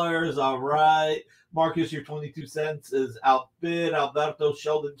 $25. All right. Marcus, your 22 cents is outbid. Alberto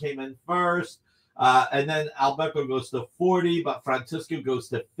Sheldon came in first. And then Alberto goes to 40, but Francisco goes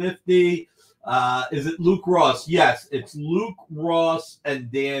to 50. Is it Luke Ross? Yes, it's Luke Ross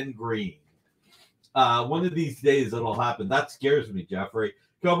and Dan Green. One of these days it'll happen. That scares me, Jeffrey.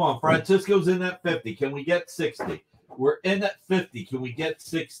 Come on, Francisco's in at 50. Can we get 60? We're in at 50. Can we get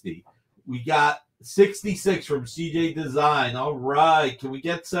 60? We got 66 from CJ Design. All right. Can we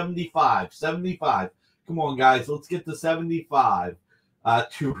get 75? 75. Come on, guys. Let's get to 75.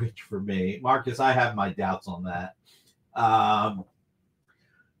 Too rich for me. Marcus, I have my doubts on that.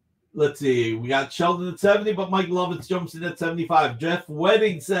 Let's see. We got Sheldon at 70, but Mike Lovitz jumps in at 75. Jeff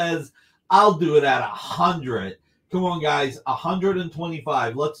Wedding says, I'll do it at 100. Come on, guys.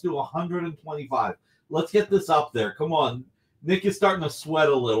 125. Let's do 125. Let's get this up there. Come on. Nick is starting to sweat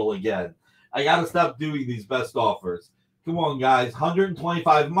a little again. I got to stop doing these best offers. Come on, guys.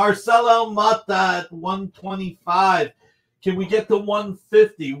 125. Marcelo Mata at 125. Can we get to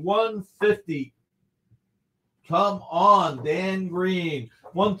 150? 150. Come on, Dan Green.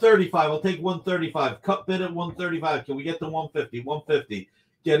 135. I'll take 135. Cut bid at 135. Can we get to 150? 150.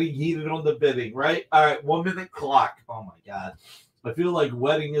 Getting heated on the bidding, right? All right, 1 minute clock. Oh, my God. I feel like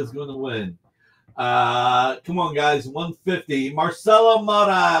Wedding is going to win. Come on, guys. 150. Marcelo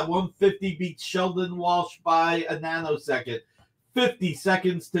Mata, 150 beats Sheldon Walsh by a nanosecond. 50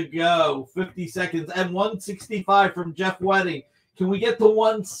 seconds to go. 50 seconds. And 165 from Jeff Wedding. Can we get to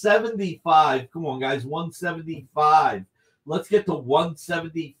 175? Come on, guys. 175. Let's get to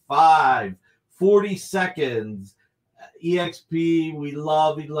 175. 40 seconds. EXP, we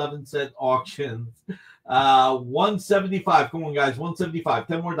love 11-cent auctions. 175. Come on, guys. 175.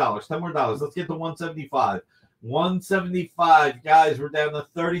 $10 more. $10 more. Let's get to 175. 175. Guys, we're down to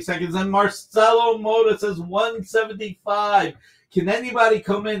 30 seconds. And Marcelo Mota says 175. Can anybody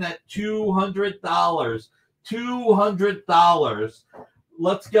come in at $200? $200.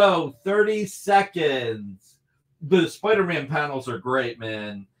 Let's go. 30 seconds. The Spider-Man panels are great,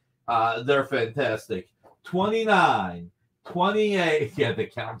 man. They're fantastic. 29, 28. Yeah, the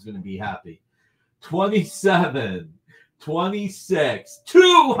count's going to be happy. 27, 26,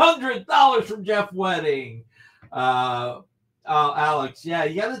 $200 from Jeff Wedding. Alex, yeah,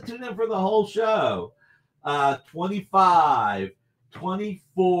 you got to tune in for the whole show. 25,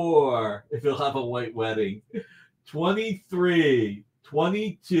 24, if you'll have a white wedding. 23,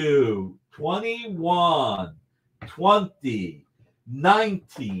 22, 21, 20,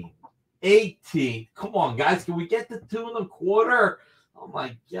 19, 18. Come on, guys. Can we get to 2.25? Oh,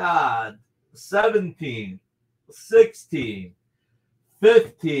 my God. 17, 16,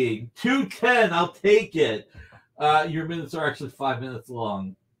 15, 210. I'll take it. Your minutes are actually 5 minutes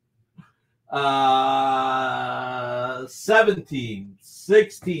long. 17,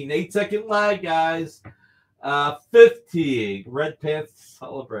 16, 8-second lag, guys. 15, red pants to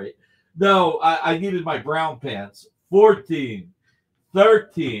celebrate. No, I needed my brown pants. 14,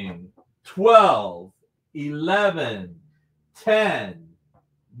 13, 12, 11, 10,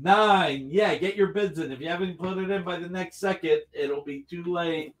 9. Yeah, get your bids in. If you haven't put it in by the next second, it'll be too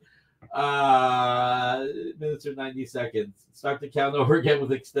late. Minutes or 90 seconds. Start the count over again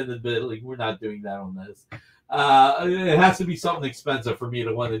with extended bidding. We're not doing that on this. It has to be something expensive for me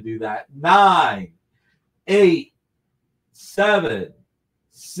to want to do that. 9, 8, 7,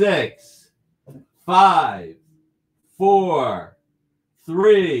 6, 5, 4,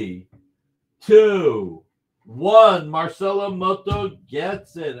 3, 2, 1. Marcelo Moto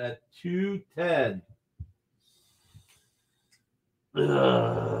gets it at 210.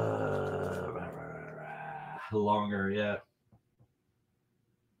 Longer, yeah.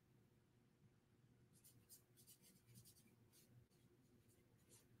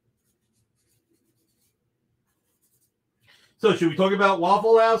 So should we talk about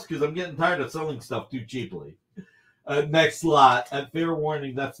Waffle House? Because I'm getting tired of selling stuff too cheaply. Next lot. And fair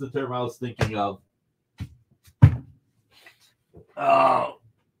warning, that's the term I was thinking of. Oh,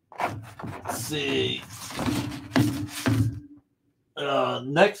 let's see.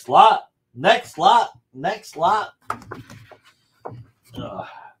 Next lot. Next lot. Next lot.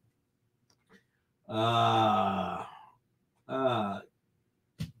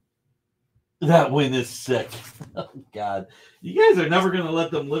 That win is sick. Oh, God. You guys are never going to let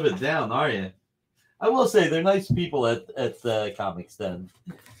them live it down, are you? I will say they're nice people at the Comics Den.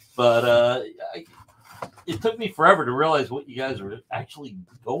 But it took me forever to realize what you guys were actually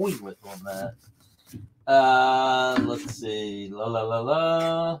going with on that. Let's see.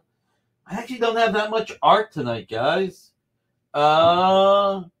 I actually don't have that much art tonight, guys.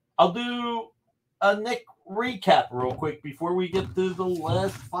 I'll do a Nick recap real quick before we get to the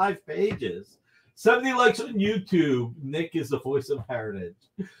last 5 pages. 70 likes on YouTube. Nick is the voice of Heritage.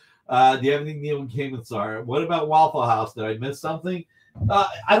 Do you have any Neil Gaiman? Sorry. What about Waffle House? Did I miss something?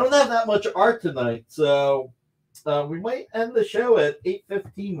 I don't have that much art tonight, so we might end the show at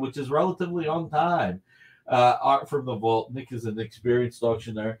 8:15, which is relatively on time. Art from the vault. Nick is an experienced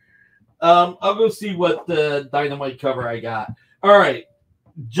auctioneer. I'll go see what the Dynamite cover I got. All right.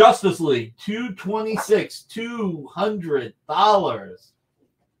 Justice League, $226, $200.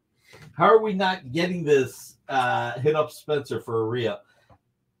 How are we not getting this hit up Spencer for a re-up?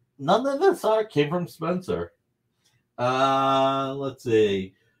 None of this art came from Spencer. Let's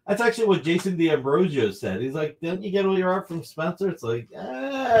see. That's actually what Jason D'Ambrosio said. He's like, didn't you get all your art from Spencer? It's like,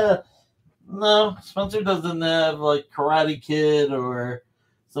 no, Spencer doesn't have like Karate Kid or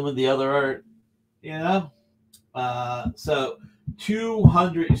some of the other art, you know? So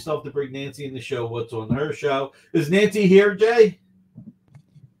 200. You still have to bring Nancy in the show. What's on her show? Is Nancy here, Jay?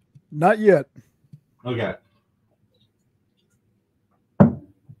 Not yet. Okay.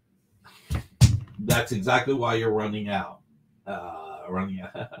 That's exactly why you're running out. Oh,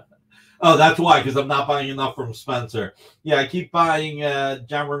 that's why, because I'm not buying enough from Spencer. Yeah, I keep buying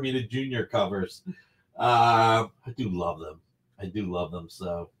John Romita Jr. covers. I do love them. I do love them,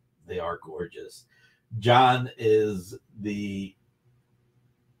 so they are gorgeous. John is the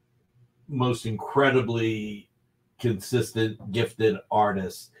most incredibly consistent, gifted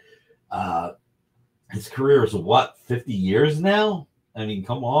artist. His career is what, 50 years now? I mean,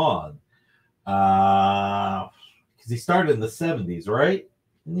 come on. Because he started in the 70s, right?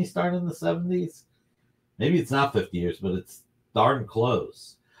 Didn't he start in the 70s? Maybe it's not 50 years, but it's darn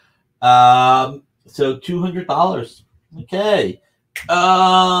close. So $200. Okay.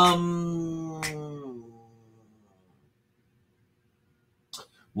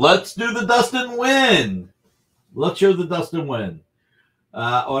 Let's do the Dustin win. Let's show the Dustin win.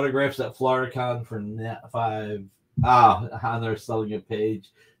 Autographs at FloridaCon for $5. On their selling a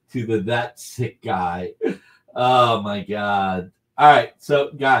page to the That Sick Guy. Oh my God. All right.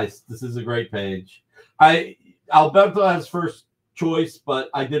 So guys, this is a great page. Alberto has first choice, but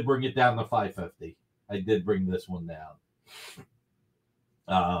I did bring it down to $550. I did bring this one down.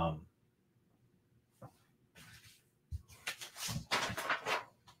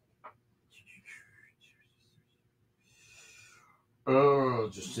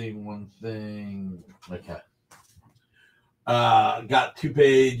 Just seeing one thing. Okay. Got 2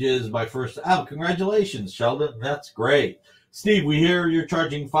 pages. My first. Oh, congratulations, Sheldon. That's great. Steve, we hear you're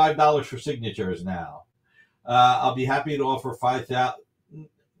charging $5 for signatures now. I'll be happy to offer 5,000.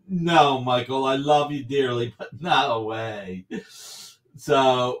 No, Michael, I love you dearly, but no way.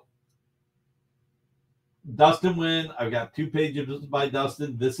 So, Dustin win. I've got 2 pages by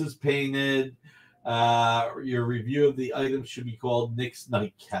Dustin. This is painted. Your review of the item should be called Nick's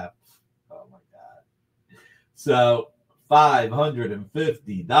Nightcap. Oh my God. So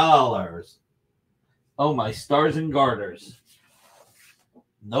 $550. Oh my stars and garters.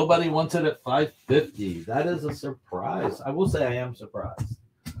 Nobody wants it at $550. That is a surprise. I will say I am surprised.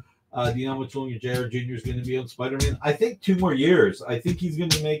 Do you know how much longer J.R. Jr. is going to be on Spider-Man? I think 2 more years. I think he's going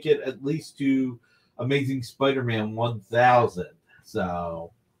to make it at least to Amazing Spider-Man 1000.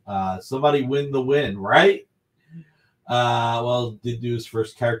 So somebody win the win, right? Well, did do his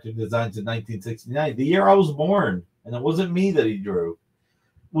first character designs in 1969, the year I was born, and it wasn't me that he drew.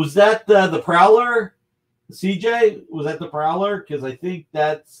 Was that the Prowler? CJ, was that the Prowler? Because I think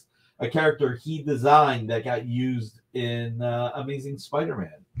that's a character he designed that got used in Amazing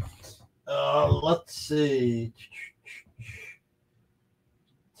Spider-Man. Let's see.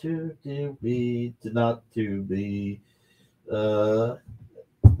 To be, to not to be.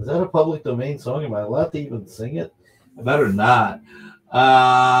 Is that a public domain song? Am I allowed to even sing it? I better not.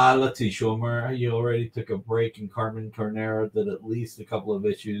 Let's see. Shomer, you already took a break, and Carmen Carnera did at least a couple of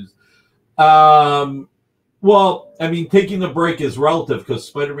issues. Well, I mean, taking a break is relative because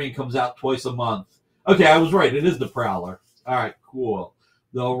Spider-Man comes out twice a month. Okay, I was right. It is the Prowler. All right, cool.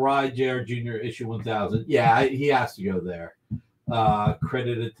 The Ride JR Jr. issue 1000. Yeah, he has to go there.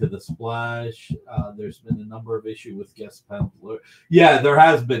 Credited to the Splash. There's been a number of issues with guest penciler. Yeah, there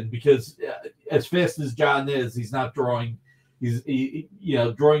has been, because as fast as John is, he's not drawing. He's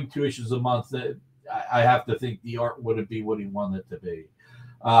drawing 2 issues a month. I have to think the art wouldn't be what he wanted it to be.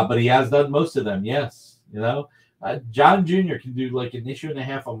 But he has done most of them. Yes, John Jr. can do like an issue and a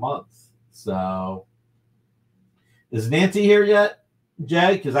half a month. So, is Nancy here yet,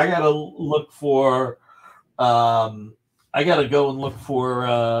 Jay? Because I gotta look for. I gotta go and look for.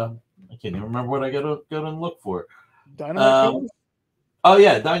 I can't even remember what I gotta go and look for. Dynamite cover? Oh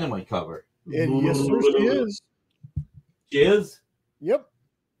yeah, Dynamite cover. And yes, sir, she is. She is. Yep.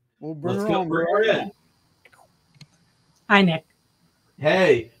 We'll bring Let's her go on. bring her in. Hi, Nick.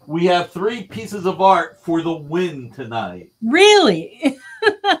 Hey, we have 3 pieces of art for the win tonight. Really?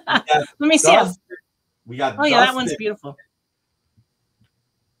 Let me see. We got. Oh yeah, that one's beautiful.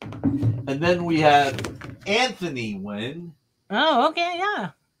 And then we have Anthony win. Oh, okay,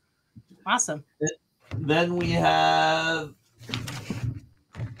 yeah. Awesome. Then we have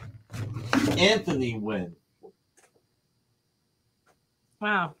Anthony win.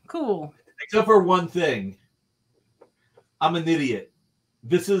 Wow, cool. Except for one thing. I'm an idiot.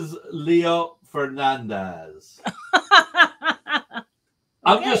 This is Leo Fernandez.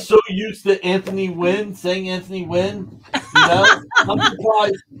 I'm just so used to Anthony Wynn, saying Anthony Wynn.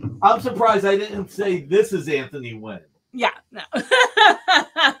 I'm surprised I didn't say this is Anthony Wynn. Yeah. No.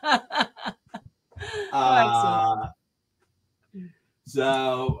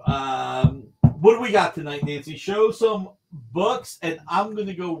 What do we got tonight, Nancy? Show some books, and I'm going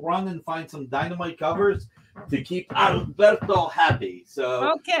to go run and find some Dynamite covers to keep Alberto happy.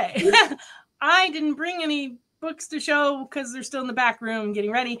 So okay. I didn't bring any books to show because they're still in the back room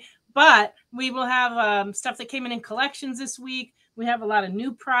getting ready, but we will have stuff that came in collections this week. We have a lot of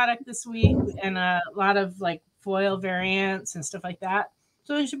new product this week and a lot of like foil variants and stuff like that.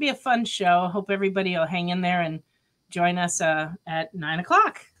 So it should be a fun show. Hope everybody will hang in there and join us at 9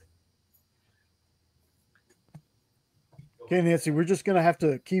 o'clock. Okay, Nancy, we're just gonna have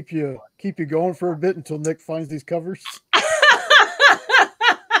to keep you going for a bit until Nick finds these covers.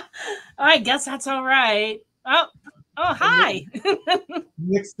 I guess that's all right. Oh, hi.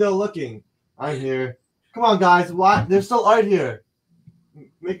 Nick's still looking. I'm here. Come on, guys. Why? There's still art here.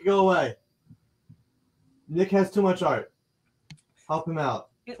 Make it go away. Nick has too much art. Help him out.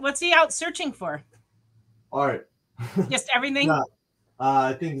 What's he out searching for? Art. Just everything? No.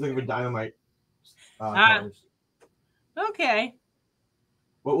 I think he's looking for Dynamite. Covers. Okay.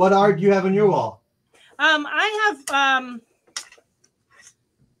 What art do you have on your wall? I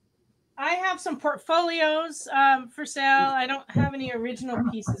have some portfolios for sale. I don't have any original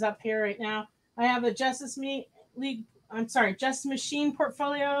pieces up here right now. I have a Justice Machine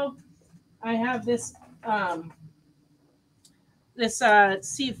portfolio. I have this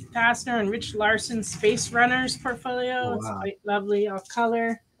Steve Fassner and Rich Larson Space Runners portfolio. Oh, wow. It's quite lovely, all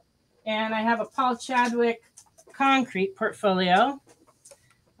color. And I have a Paul Chadwick Concrete portfolio.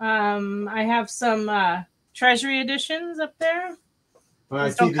 I have some Treasury editions up there.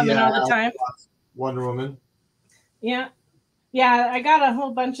 These don't come in all the time. Wonder Woman. Yeah. I got a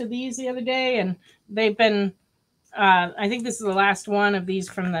whole bunch of these the other day, and they've been. I think this is the last one of these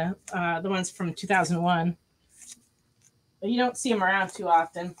from the ones from 2001. But you don't see them around too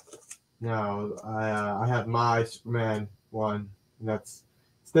often. No, I have my Superman one, and that's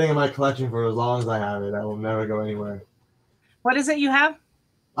staying in my collection for as long as I have it. I will never go anywhere. What is it you have?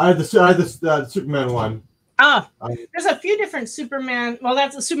 I have the Superman one. Oh, there's a few different Superman. Well,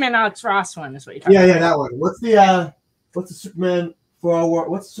 that's the Superman Alex Ross one, is what you're talking about. Yeah, that one. What's the Superman for our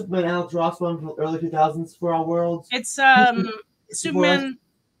world? What's the Superman Alex Ross one from the early 2000s for our worlds? It's Superman.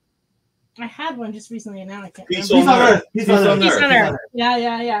 I had one just recently, and now I can't remember. He's on Earth. He's on Earth.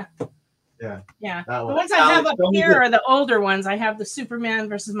 Yeah. Yeah. The ones I have up here are the older ones. I have the Superman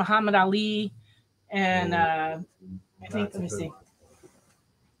versus Muhammad Ali, and I think, let me see.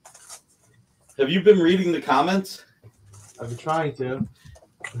 Have you been reading the comments? I've been trying to.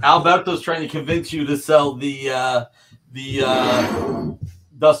 Alberto's trying to convince you to sell the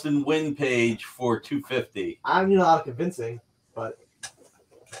Dustin Wynn page for $250. I don't need a lot of convincing, but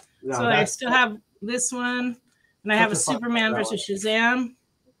so I still have this one, and I have a Superman versus Shazam,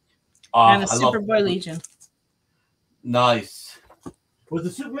 and a Superboy Legion. Nice. Was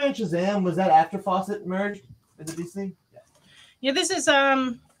the Superman Shazam, was that after Fawcett merged into DC? Yeah, this is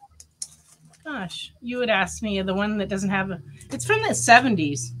gosh, you would ask me the one that doesn't have a. It's from the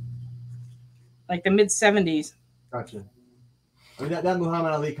 70s, like the mid 70s. Gotcha. I mean, that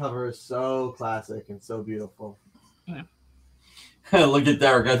Muhammad Ali cover is so classic and so beautiful. Yeah. Look at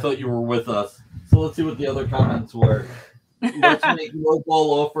Derek. I thought you were with us. So let's see what the other comments were. Let's make low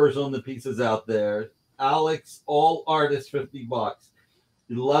ball offers on the pieces out there. Alex, all artists, $50.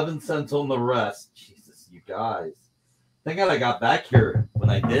 11 cents on the rest. Jesus, you guys. Thank God I got back here when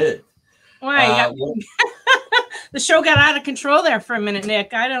I did. Why? The show got out of control there for a minute,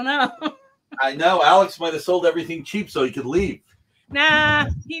 Nick. I don't know. I know. Alex might have sold everything cheap so he could leave. Nah,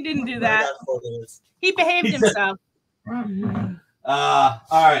 he didn't do that. He behaved himself. All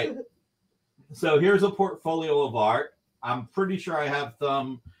right. So here's a portfolio of art. I'm pretty sure I have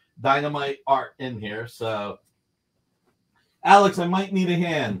some Dynamite art in here. So, Alex, I might need a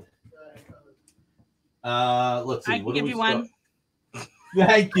hand. Let's see. I can give you one.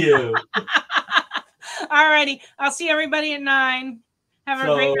 Thank you. All righty. I'll see everybody at 9. Have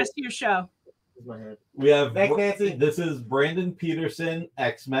a great rest of your show. We have Thanks, Nancy. This is Brandon Peterson,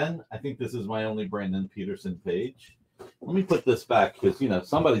 X-Men. I think this is my only Brandon Peterson page. Let me put this back because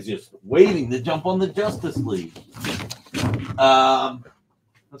somebody's just waiting to jump on the Justice League.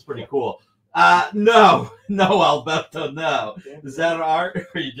 That's pretty cool. No, Alberto, no. Is that art, or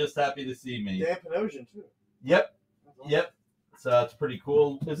are you just happy to see me? Dan Panosian too. Yep. So that's pretty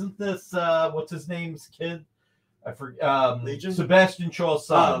cool. Isn't this what's his name's kid? I forget. Legion? Sebastian Shaw's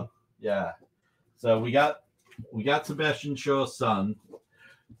son. Yeah. So we got Sebastian Shaw's son.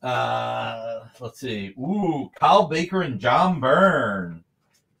 Let's see. Ooh, Kyle Baker and John Byrne.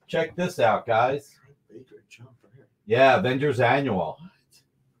 Check this out, guys. Yeah, Avengers Annual.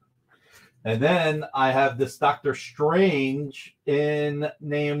 And then I have this Doctor Strange in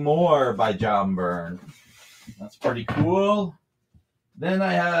Namor by John Byrne. That's pretty cool. Then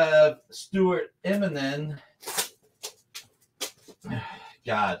I have Stuart Immonen.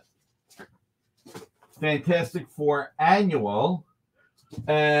 God. Fantastic Four Annual.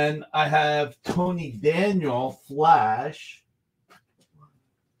 And I have Tony Daniel Flash.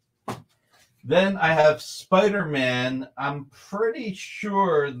 Then I have Spider-Man. I'm pretty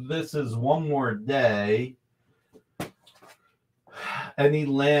sure this is One More Day. Any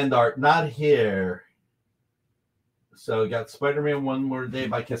land art, not here. So we got Spider-Man One More Day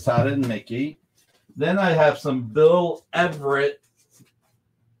by Quesada and Mickey. Then I have some Bill Everett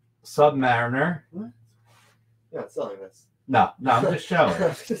Submariner. What? You're not selling this. No, I'm just showing. I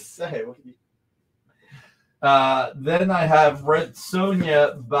was just saying. What you... Then I have Red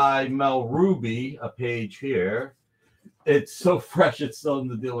Sonja by Mel Ruby, a page here. It's so fresh, it's still in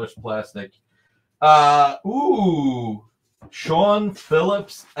the dealer's plastic. Ooh, Sean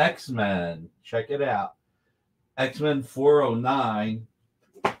Phillips X-Men. Check it out. X-Men 409.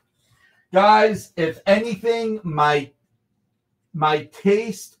 Guys, if anything, my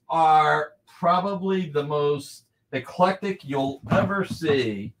tastes are probably the most eclectic you'll ever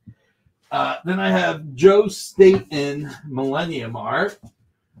see. Then I have Joe Staten Millennium Art.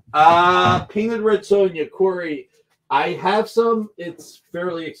 Painted Red Sonja, Corey. I have some. It's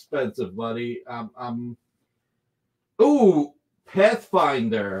fairly expensive, buddy. Ooh,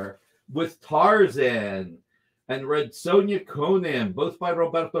 Pathfinder with Tarzan and Red Sonja Conan, both by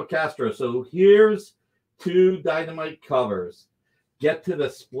Roberto Castro. So here's 2 Dynamite covers. Get to the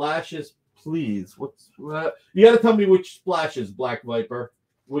splashes, please. You got to tell me which splashes, Black Viper.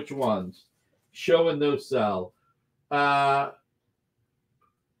 Which ones? Show and no sell.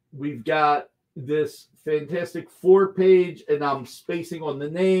 We've got this fantastic 4-page, and I'm spacing on the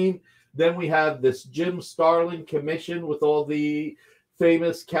name. Then we have this Jim Starlin commission with all the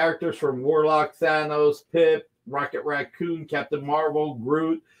famous characters from Warlock, Thanos, Pip, Rocket Raccoon, Captain Marvel,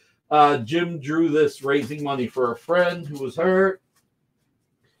 Groot. Jim drew this raising money for a friend who was hurt.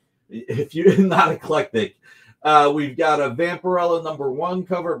 If you're not eclectic. We've got a Vampirella #1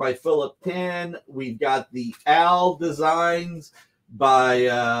 cover by Philip Tan. We've got the Al designs by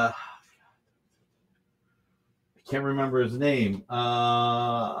I can't remember his name.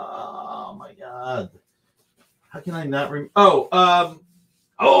 Oh my god. How can I not remember? I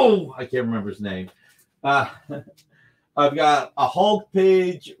can't remember his name. I've got a Hulk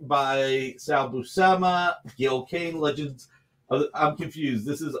page by Sal Buscema, Gil Kane, Legends. I'm confused.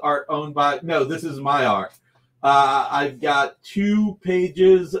 This is art owned by... No, this is my art. I've got 2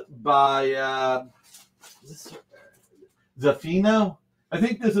 pages by Zaffino. I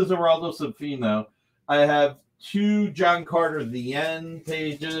think this is Geraldo Zaffino. I have 2 John Carter The End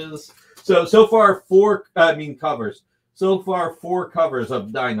pages. So far 4 covers. So far 4 covers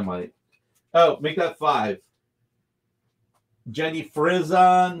of Dynamite. Oh, make that 5. Jenny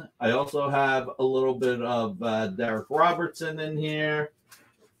Frizzon. I also have a little bit of Derek Robertson in here.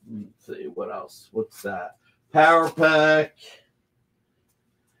 Let's see what else. What's that? Power Pack.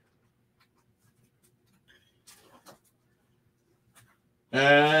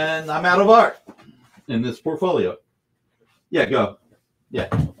 And I'm out of art in this portfolio. Yeah, go. Yeah.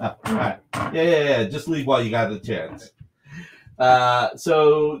 All right. Yeah. Just leave while you got the chance.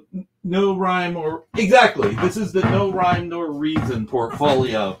 So no rhyme or exactly. This is the no rhyme nor reason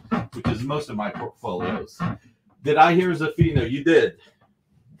portfolio, which is most of my portfolios. Did I hear Zafino? You did.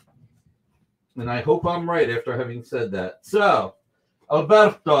 And I hope I'm right after having said that. So,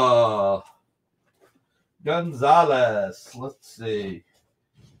 Alberto Gonzalez. Let's see.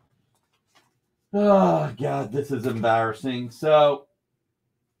 Oh God, this is embarrassing. So,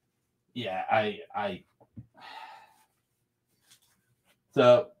 yeah,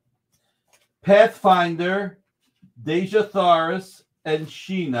 So, Pathfinder, Deja Thoris, and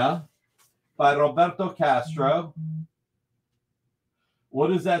Sheena by Roberto Castro.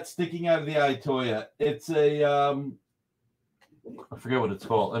 What is that sticking out of the eye, Toya? It's a I forget what it's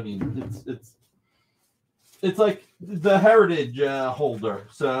called. I mean, it's like the heritage holder.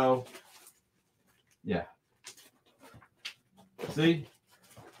 So, yeah. See?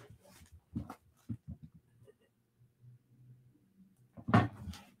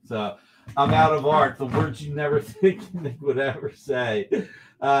 So I'm out of art. The words you never think Nick would ever say.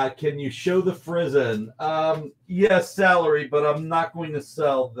 Can you show the Frizzon? Yes, salary, but I'm not going to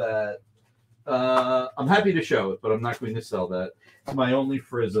sell that. I'm happy to show it, but I'm not going to sell that. It's my only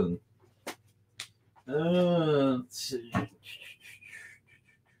Frizzon. Let's see.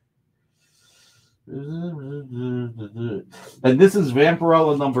 And this is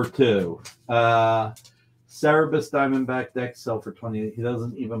Vampirella number 2. Cerebus Diamondback deck sell for 20. He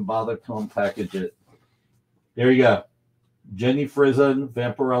doesn't even bother to unpackage it. There you go. Jenny Frizzon,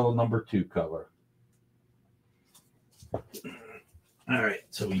 Vampirella number 2 cover. All right,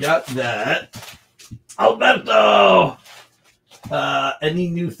 so we got that. Alberto! Any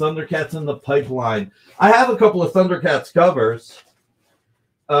new Thundercats in the pipeline? I have a couple of Thundercats covers.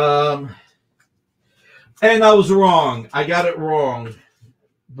 And I was wrong. I got it wrong.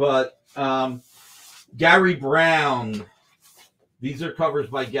 But Gary Brown. These are covers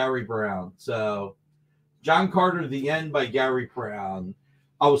by Gary Brown. So John Carter, The End by Gary Brown.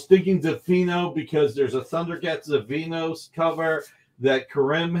 I was thinking Zafino because there's a Thundercats Zafinos cover that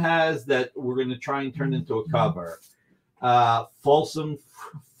Karim has that we're going to try and turn into a cover. Folsom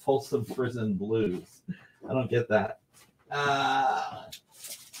Prison Blues. I don't get that.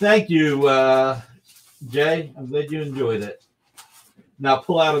 Thank you, Jay. I'm glad you enjoyed it. Now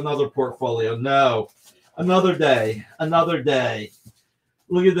pull out another portfolio. No. Another day. Another day.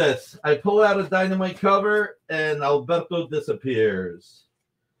 Look at this. I pull out a Dynamite cover and Alberto disappears.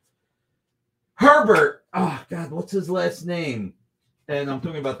 Herbert. Oh, God. What's his last name? And I'm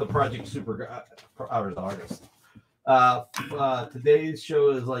talking about the Project Super artist. Today's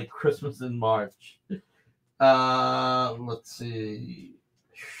show is like Christmas in March. Let's see.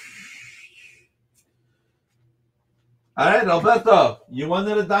 All right, Alberto. You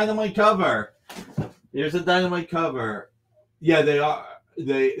wanted a Dynamite cover. Here's a Dynamite cover. Yeah, they are.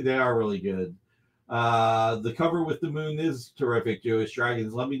 They are really good. The cover with the moon is terrific, Jewish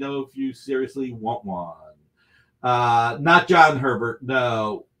Dragons. Let me know if you seriously want one. Not John Herbert,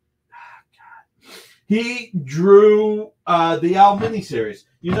 no. God. He drew the Al miniseries.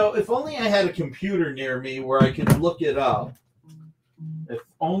 You know, if only I had a computer near me where I could look it up. If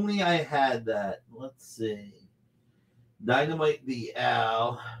only I had that. Let's see. Dynamite the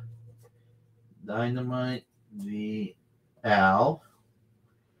Al. Dynamite the Al.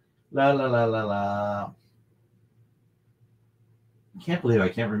 La la la la la. Can't believe I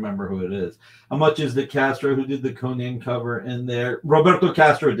can't remember who it is. How much is the Castro who did the Conan cover in there? Roberto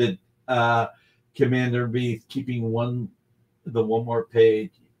Castro did Commander B, keeping one more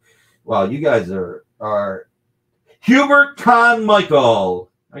page. Wow, you guys are Hubert Kahn Michael.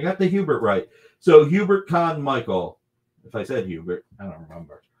 I got the Hubert right. So Hubert Kahn Michael. If I said Hubert, I don't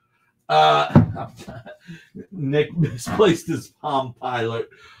remember. Nick misplaced his Palm Pilot.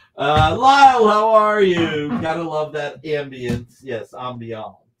 Lyle, how are you? Gotta love that ambience. Yes,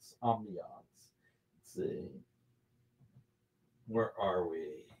 ambiance. Let's see. Where are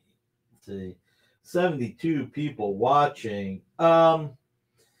we? Let's see. 72 people watching. All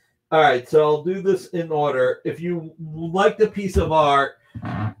right, so I'll do this in order. If you like the piece of art,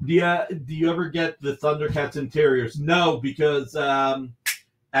 do you ever get the Thundercats interiors? No, because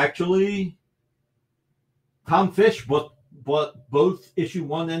actually Tom Fish bought both issue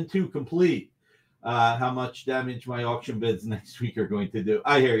 1 and 2 complete. how much damage my auction bids next week are going to do.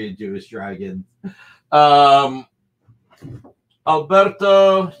 I hear you, Jewish Dragon. Alberto,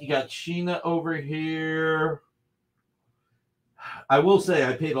 you got Sheena over here. I will say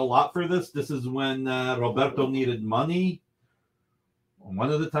I paid a lot for this. This is when Roberto needed money.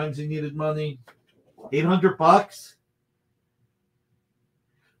 One of the times he needed money. $800.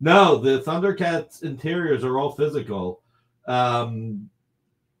 No, the Thundercats interiors are all physical. Tom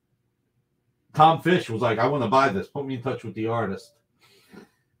Fish was like, I want to buy this. Put me in touch with the artist.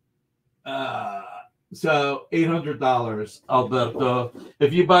 So $800, Alberto.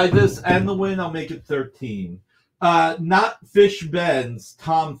 If you buy this and the win, I'll make it 13. Not Fish Benz,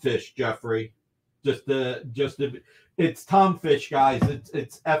 Tom Fish, Jeffrey. It's Tom Fish, guys.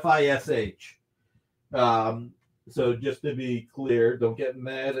 It's FISH. So just to be clear, don't get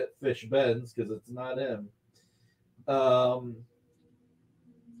mad at Fish Benz because it's not him.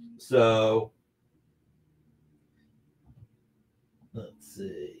 So let's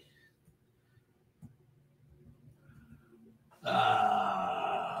see.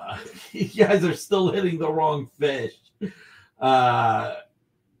 You guys are still hitting the wrong fish. That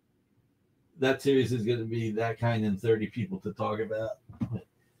series is going to be that kind and 30 people to talk about.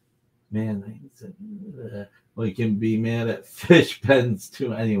 Man, we can be mad at Fish Pens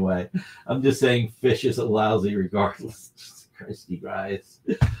too anyway. I'm just saying Fish is lousy regardless. Jesus Christ, you guys.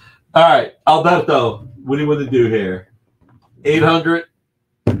 All right, Alberto, what do you want to do here? 800,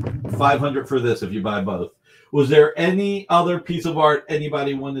 500 for this if you buy both. Was there any other piece of art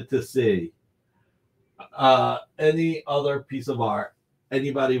anybody wanted to see? Any other piece of art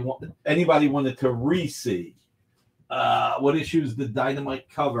anybody wanted to re-see? What issues did Dynamite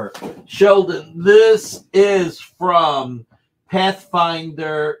cover? Sheldon, this is from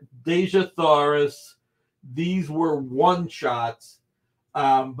Pathfinder, Deja Thoris. These were one-shots,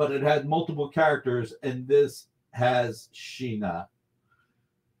 but it had multiple characters, and this has Sheena.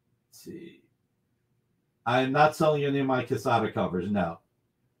 Let's see. I'm not selling any of my Quesada covers, no.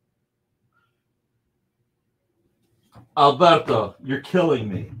 Alberto, you're killing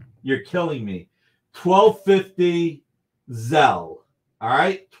me. You're killing me. $12.50 Zell. All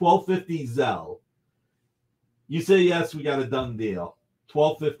right? $12.50 Zell. You say yes, we got a done deal.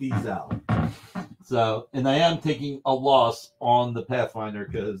 $12.50 Zell. So, and I am taking a loss on the Pathfinder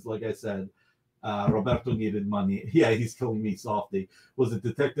because, like I said, Roberto needed money. Yeah, he's killing me, Softy. Was it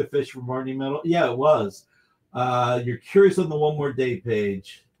Detective Fish from Barney Metal? Yeah, it was. You're curious on the One More Day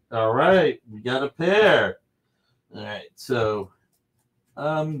page. All right, we got a pair. All right, so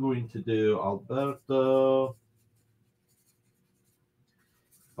I'm going to do Alberto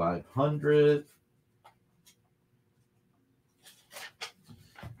 500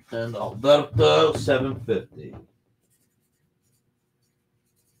 and Alberto 750.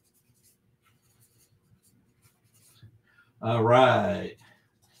 All right.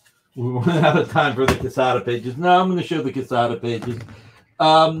 We won't have time for the Quesada pages. No, I'm going to show the Quesada pages.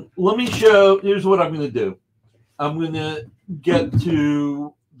 Let me show. Here's what I'm going to do. I'm going to get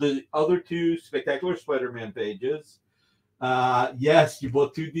to the other two Spectacular Spider-Man pages. Yes, you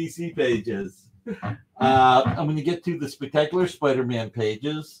bought two DC pages. I'm going to get to the Spectacular Spider-Man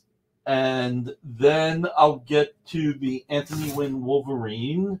pages. And then I'll get to the Anthony Wynn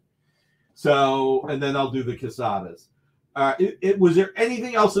Wolverine. So, and then I'll do the Quesadas. Was there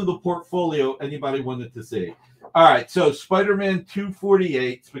anything else in the portfolio anybody wanted to see? All right, so Spider-Man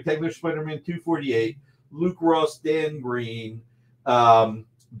 248, Spectacular Spider-Man 248, Luke Ross, Dan Green,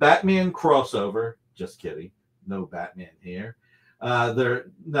 Batman crossover. Just kidding, no Batman here.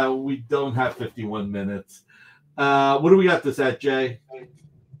 No, we don't have 51 minutes. What do we got this at, Jay?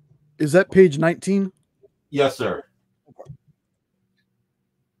 Is that page 19? Yes, sir.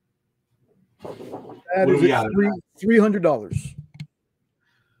 That is $300.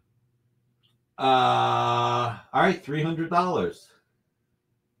 All right, $300.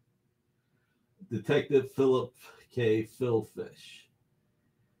 Detective Philip K. Philfish.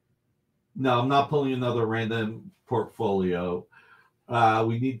 No, I'm not pulling another random portfolio.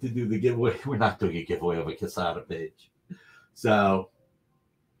 We need to do the giveaway. We're not doing a giveaway of a Quesada page. So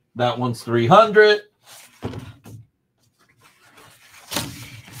that one's 300.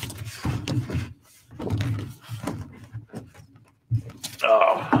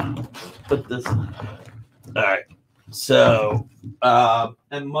 Oh, put this. All right. So,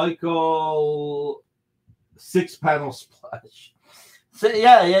 and Michael, 6-panel splash. So,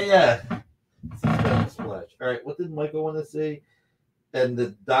 yeah. 6-panel splash. All right. What did Michael want to say? And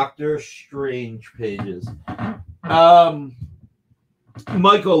the Doctor Strange pages.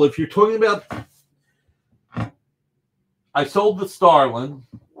 Michael, if you're talking about, I sold the Starlin.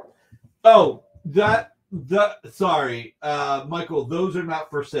 Oh, Sorry, Michael, those are not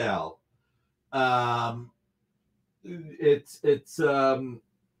for sale. It's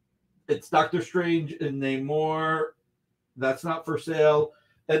Doctor Strange and Namor. That's not for sale.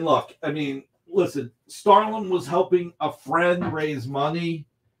 And look, I mean, listen, Starlin was helping a friend raise money.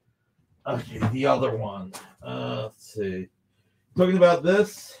 Okay, the other one. Let's see. Talking about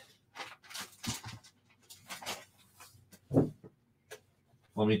this.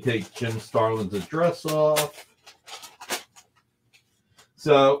 Let me take Jim Starlin's address off.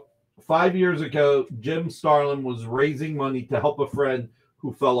 So, 5 years ago, Jim Starlin was raising money to help a friend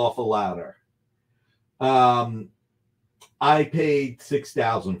who fell off a ladder. I paid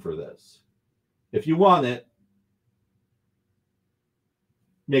 $6,000 for this. If you want it,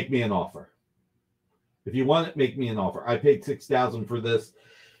 make me an offer. If you want it, make me an offer. I paid $6,000 for this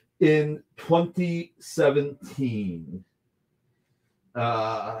in 2017.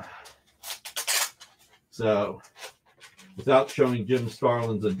 So, without showing Jim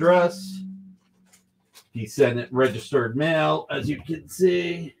Starlin's address, he sent it registered mail, as you can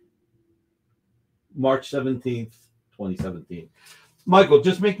see, March 17th, 2017. Michael,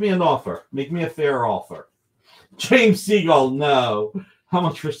 just make me an offer. Make me a fair offer. James Siegel, no. How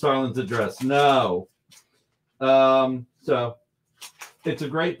much for Starlin's address? No. So, it's a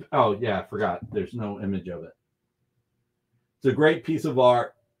great... Oh, yeah, I forgot. There's no image of it. It's a great piece of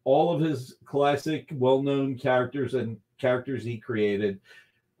art. All of his classic, well-known characters and characters he created.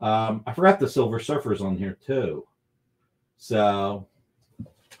 I forgot the Silver Surfer's on here, too. So,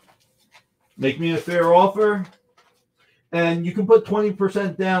 make me a fair offer. And you can put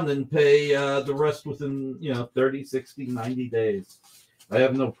 20% down and pay the rest within, 30, 60, 90 days. I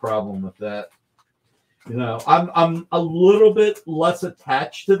have no problem with that. I'm a little bit less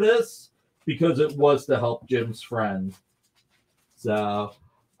attached to this because it was to help Jim's friend. So,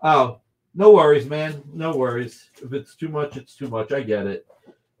 no worries, man. No worries. If it's too much, it's too much. I get it.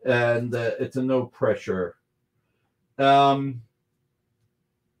 And it's a no pressure. Yeah.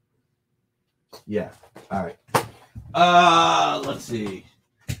 All right. Let's see.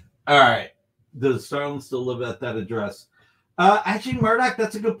 All right. Does Starlin still live at that address? Actually, Murdoch,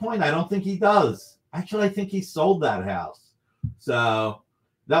 that's a good point. I don't think he does. Actually, I think he sold that house. So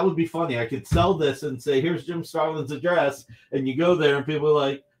that would be funny. I could sell this and say, here's Jim Starlin's address. And you go there and people are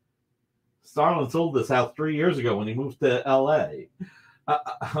like, Starlin sold this house 3 years ago when he moved to L.A.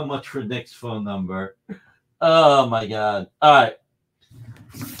 How much for Nick's phone number? Oh, my God. All right.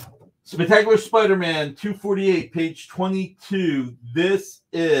 Spectacular Spider-Man 248, page 22. This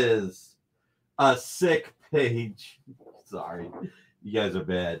is a sick page. Sorry. You guys are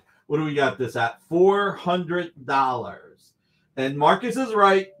bad. What do we got this at? $400. And Marcus is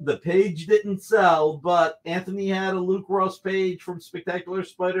right. The page didn't sell, but Anthony had a Luke Ross page from Spectacular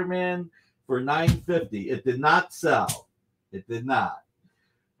Spider-Man for $9.50. It did not sell. It did not.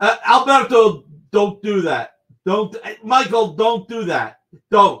 Alberto, don't do that. Don't, Michael, don't do that.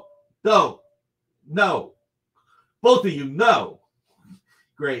 Don't. No. Both of you, no.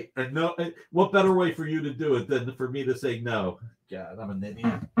 Great. And no, what better way for you to do it than for me to say no? God, I'm an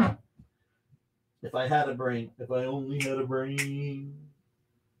idiot. If I had a brain, if I only had a brain.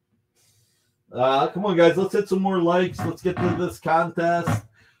 Come on, guys. Let's hit some more likes. Let's get to this contest.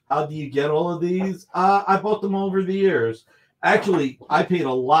 How do you get all of these? I bought them over the years. Actually, I paid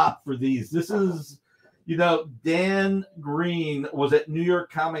a lot for these. This is, Dan Green was at New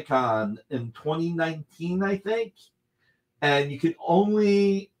York Comic Con in 2019, I think. And you could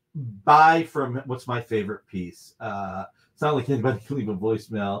only buy from, what's my favorite piece? It's not like anybody can leave a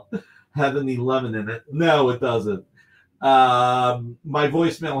voicemail. Have any lemon in it? No, it doesn't. My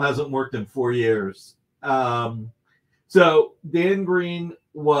voicemail hasn't worked in 4 years. So Dan Green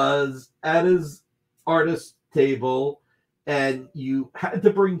was at his artist table, and you had to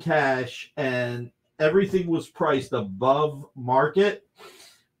bring cash, and everything was priced above market.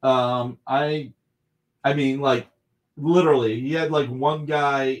 I mean, like, literally, he had like one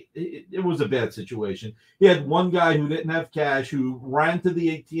guy. It was a bad situation. He had one guy who didn't have cash who ran to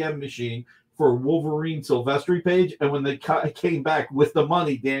the ATM machine for Wolverine Silvestri page, and when they came back with the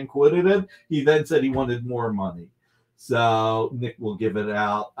money, Dan quoted him. He then said he wanted more money. So Nick will give it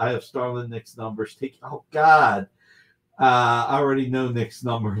out. I have Starlin Nick's numbers. Oh God, I already know Nick's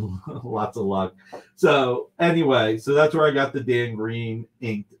number. Lots of luck. So anyway, so that's where I got the Dan Green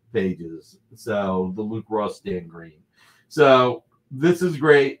inked pages. So the Luke Ross Dan Green. So this is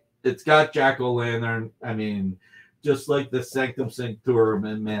great. It's got Jack-O-Lantern. I mean, just like the Sanctum Sanctorum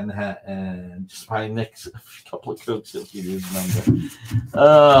in Manhattan. Just by Nick's a couple of coats to give you his number.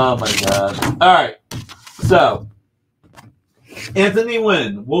 Oh my God. All right. So Anthony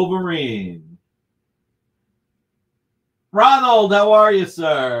Wynn, Wolverine. Ronald, how are you,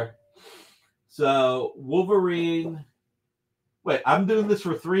 sir? So Wolverine. Wait, I'm doing this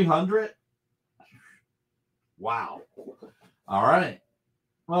for 300. Wow. All right.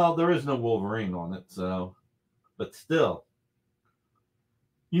 Well, there is no Wolverine on it, so, but still.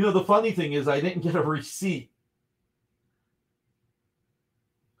 You know, the funny thing is I didn't get a receipt.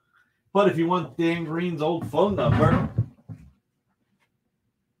 But if you want Dan Green's old phone number,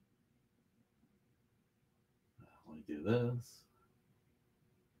 let me do this.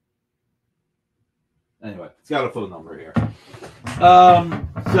 Anyway, it's got a phone number here.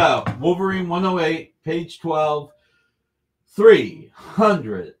 So Wolverine 108, page 12,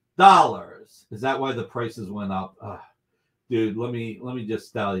 $300. Is that why the prices went up? Dude, let me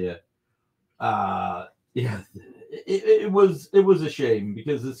just tell you. Yeah, it was a shame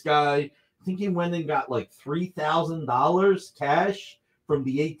because this guy, I think he went and got like $3,000 cash from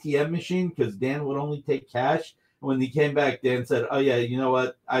the ATM machine because Dan would only take cash. And when he came back, Dan said, "Oh yeah, you know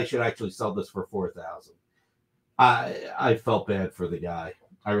what? I should actually sell this for $4,000." I felt bad for the guy.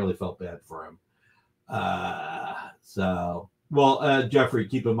 I really felt bad for him. Jeffrey,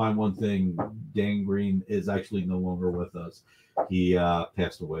 keep in mind one thing: Dan Green is actually no longer with us. He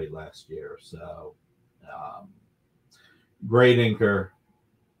passed away last year. So, great inker.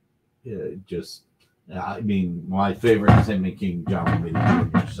 I mean, my favorite is him and King John Lee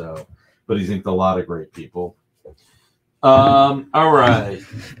Jr. So, but he's inked a lot of great people. All right.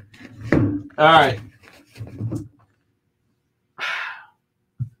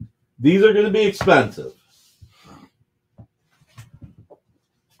 These are going to be expensive.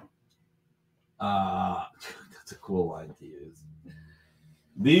 That's a cool line to use.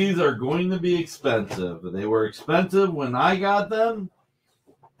 These are going to be expensive. They were expensive when I got them.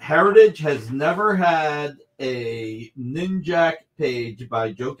 Heritage has never had a Ninjak page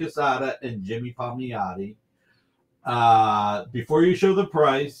by Joe Quesada and Jimmy Palmiotti. Before you show the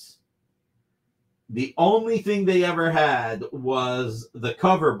price, the only thing they ever had was the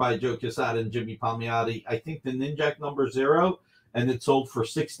cover by Joe Quesada and Jimmy Palmiotti. I think the Ninjak number 0, and it sold for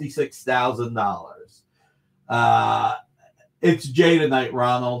 $66,000. It's Jay tonight,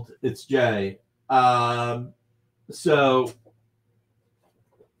 Ronald. It's Jay. So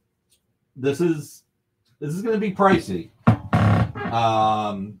this is going to be pricey.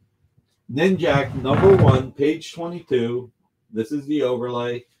 Ninjak number 1, page 22. This is the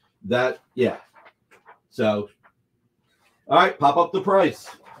overlay. Yeah. So, all right, pop up the price.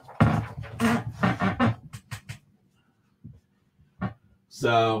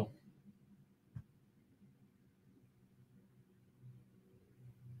 So,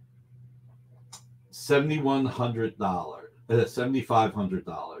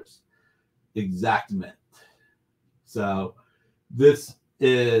 $7,500, exact mint. So, this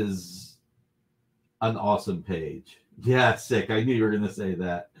is an awesome page. Yeah, sick. I knew you were going to say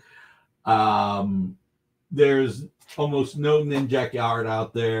that. There's almost no Ninjak art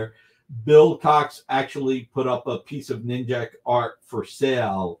out there. Bill Cox actually put up a piece of Ninjak art for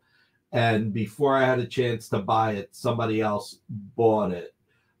sale, and before I had a chance to buy it, somebody else bought it.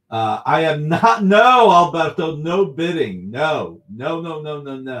 I am not, no, Alberto, no bidding. No.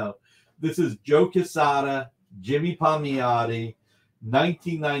 This is Joe Quesada, Jimmy Palmiotti,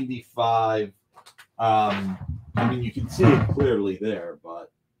 1995. I mean, you can see it clearly there,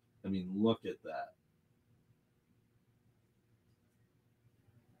 but I mean, look at that.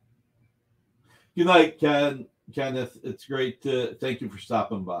 Good night, Kenneth. It's great to thank you for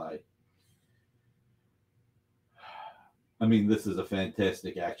stopping by. I mean, this is a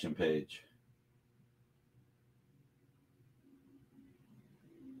fantastic action page.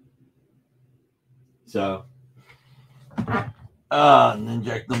 So,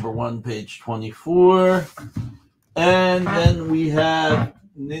 Ninjak number 1, page 24. And then we have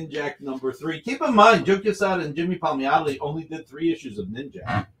Ninjak number 3. Keep in mind, Joe Quesada and Jimmy Palmiotti only did 3 issues of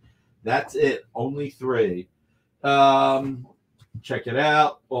Ninjak. That's it. Only 3. Check it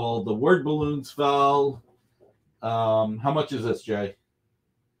out. All the word balloons fell. How much is this, Jay?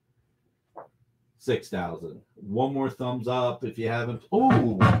 6,000. One more thumbs up if you haven't.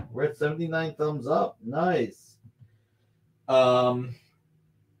 Oh, we're at 79 thumbs up. Nice. Come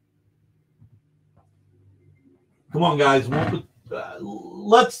on, guys.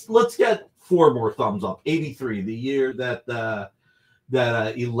 Let's get 4 more thumbs up. 83, the year that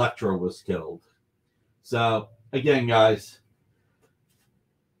Electro was killed. So again, guys,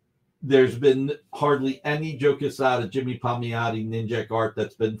 there's been hardly any Joe Quesada, Jimmy Palmiotti Ninjak art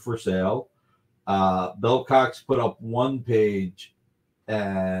that's been for sale. Bill Cox put up 1 page,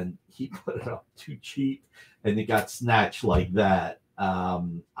 and he put it up too cheap, and it got snatched like that. I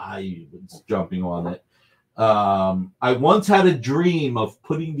was jumping on it. I once had a dream of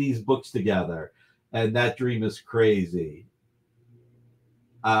putting these books together, and that dream is crazy.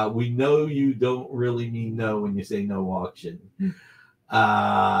 We know you don't really mean no when you say no auction.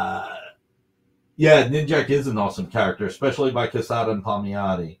 Yeah, Ninjak is an awesome character, especially by Quesada and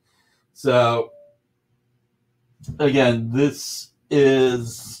Palmiotti. So, again, this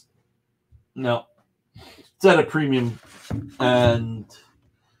is it's at a premium, and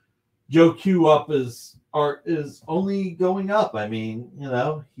Joe Q Up's art is only going up. I mean,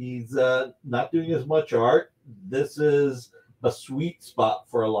 he's not doing as much art. This is a sweet spot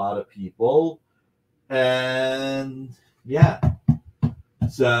for a lot of people, and yeah.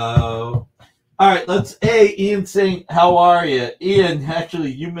 So, all right, Ian saying, how are you? Ian,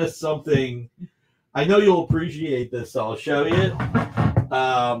 actually, you missed something. I know you'll appreciate this, so I'll show you.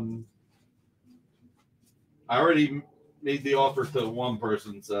 I already made the offer to one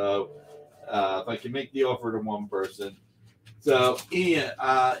person, so if I can make the offer to one person. So, Ian,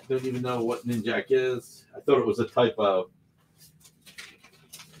 I don't even know what Ninjak is. I thought it was a typo.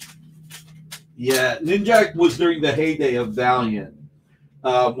 Yeah, Ninjak was during the heyday of Valiant.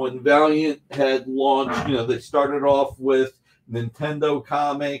 When Valiant had launched, they started off with Nintendo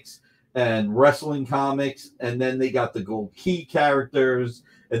comics and wrestling comics, and then they got the Gold Key characters,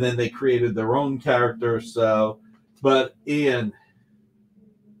 and then they created their own characters. So, but Ian,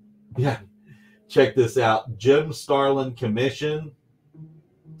 yeah, check this out. Jim Starlin Commission,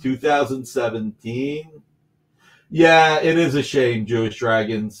 2017. Yeah, it is a shame, Jewish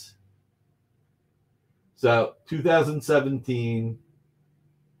Dragons. So, 2017.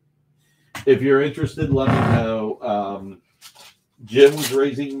 If you're interested, let me know. Jim was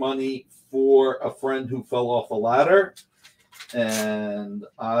raising money for a friend who fell off a ladder, and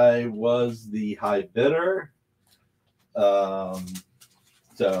I was the high bidder. So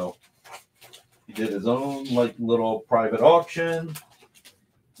he did his own little private auction,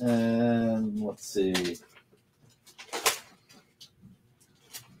 and let's see.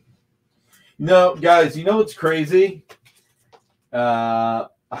 Guys, what's crazy?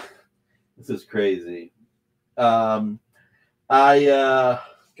 This is crazy. God,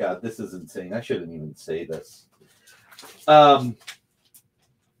 this is insane. I shouldn't even say this. I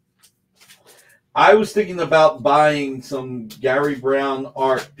was thinking about buying some Gary Brown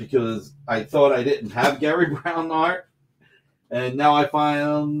art because I thought I didn't have Gary Brown art. And now I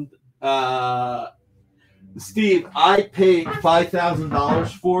found, Steve, I paid $5,000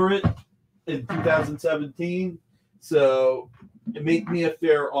 for it in 2017. So it made me a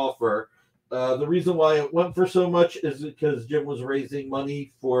fair offer. The reason why it went for so much is because Jim was raising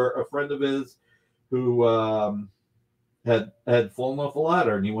money for a friend of his who had fallen off a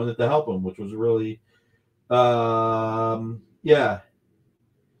ladder, and he wanted to help him, which was really, yeah.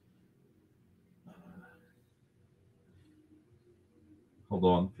 Hold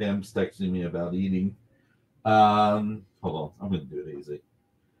on, Pam's texting me about eating. Hold on, I'm going to do it easy.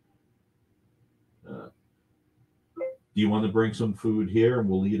 Do you want to bring some food here and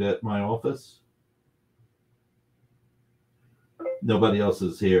we'll eat at my office? Nobody else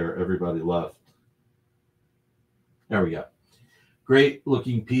is here. Everybody left. There we go. Great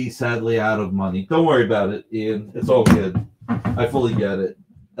looking piece, sadly out of money. Don't worry about it, Ian. It's all good. I fully get it.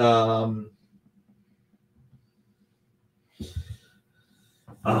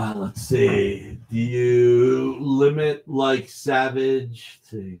 Let's see. Do you limit Savage?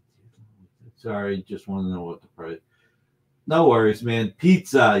 Sorry, just want to know what the price. No worries, man.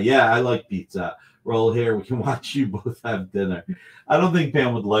 Pizza. Yeah, I like pizza. Roll here. We can watch you both have dinner. I don't think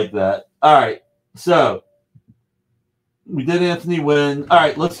Pam would like that. All right. So we did Anthony Wynn. All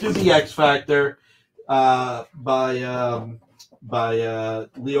right. Let's do the X Factor by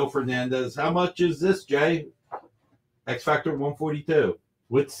Leo Fernandez. How much is this, Jay? X Factor 142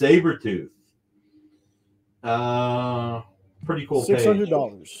 with Sabretooth. Pretty cool.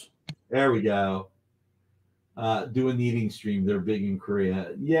 $600. There we go. Do an eating stream. They're big in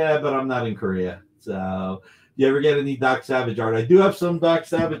Korea. Yeah, but I'm not in Korea. So, you ever get any Doc Savage art? I do have some Doc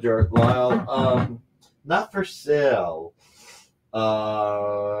Savage art, Lyle. Not for sale.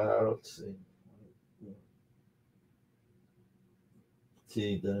 Let's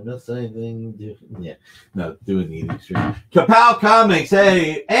see. Did I miss anything? Yeah. No, do an eating stream. Kapow Comics.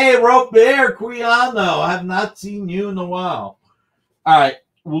 Hey, Rope Bear, Quiano. I have not seen you in a while. All right.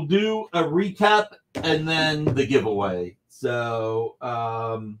 We'll do a recap and then the giveaway. So,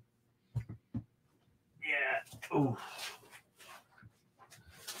 yeah. Oof.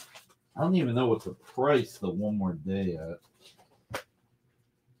 I don't even know what the price the one more day at.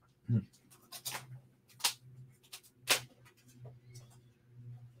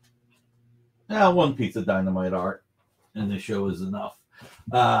 One piece of dynamite art in the show is enough.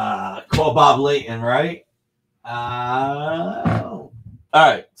 Call Bob Layton, right? All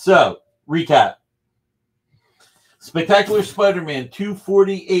right, so recap. Spectacular Spider-Man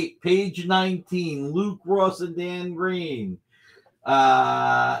 248, page 19, Luke Ross and Dan Green.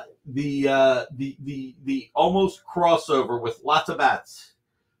 The almost crossover with lots of bats.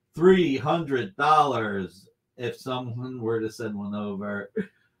 $300 if someone were to send one over.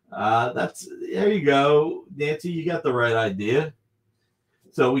 That's there you go, Nancy. You got the right idea.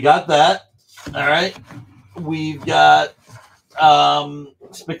 So we got that. All right. We've got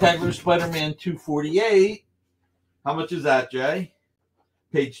Spectacular Spider-Man 248. How much is that, Jay?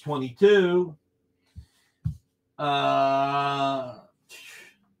 Page 22.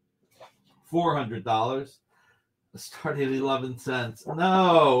 $400. Started at 11 cents.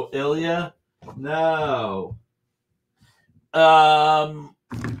 No, Ilya. No.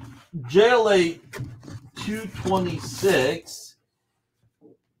 JLA 226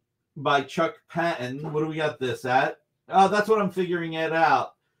 by Chuck Patton. What do we got this at? Oh, that's what I'm figuring it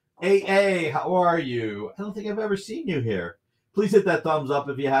out. AA, how are you? I don't think I've ever seen you here. Please hit that thumbs up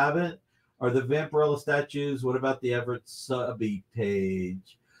if you haven't. Are the Vampirella statues? What about the Everett Subby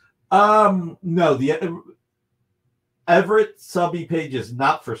page? No, the Everett Subby page is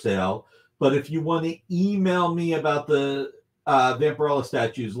not for sale. But if you want to email me about the Vampirella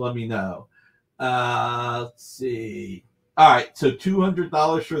statues, let me know. Let's see. All right, so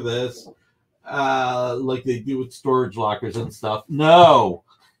 $200 for this, like they do with storage lockers and stuff. No,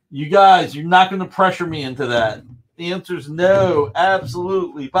 you guys, you're not going to pressure me into that. The answer is no,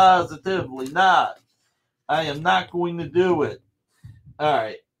 absolutely, positively not. I am not going to do it. All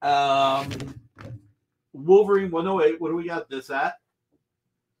right. Wolverine 108. What do we got this at?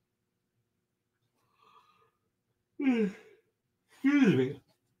 Excuse me.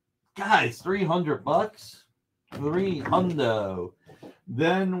 Guys, $300. 300.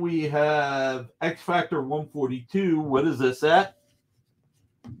 Then we have X Factor 142. What is this at?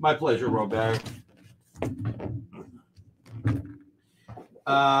 My pleasure, Robert.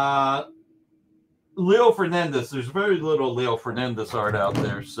 Leo Fernandez. There's very little Leo Fernandez art out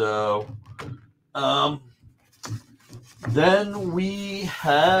there. So, then we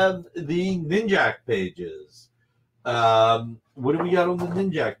have the Ninjak pages. What do we got on the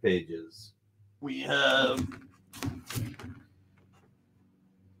Ninjak pages? We have,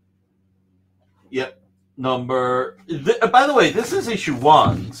 yep, number. By the way, this is issue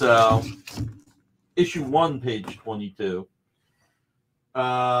 1. So, issue 1, page 22.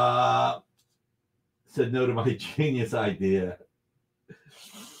 Said no to my genius idea.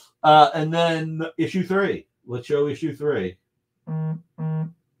 And then issue 3. Let's show issue 3.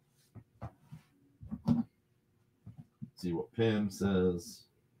 See what Pim says.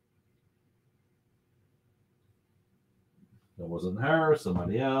 That wasn't her,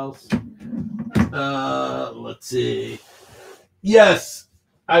 somebody else. Let's see. Yes,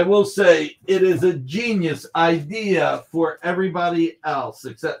 I will say it is a genius idea for everybody else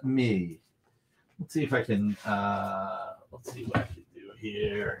except me. Let's see if I can, let's see what I can do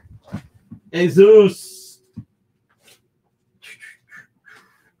here. Jesus.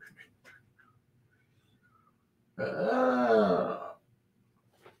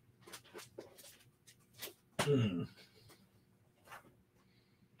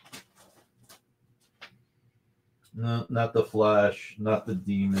 No, not the Flash, not the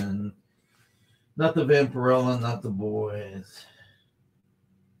Demon, not the Vampirella, not the boys.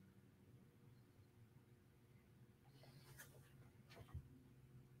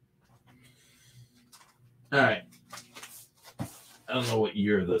 All right. I don't know what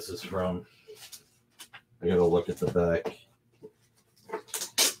year this is from. I gotta look at the back.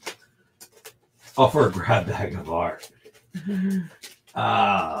 Oh, for a grab bag of art.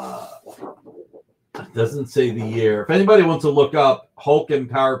 It doesn't say the year. If anybody wants to look up Hulk and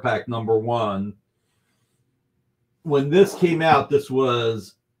Power Pack #1, when this came out, this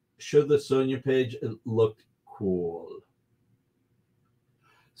was, show the Sonya page, it looked cool.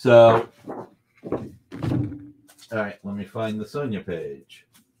 So, all right, let me find the Sonya page.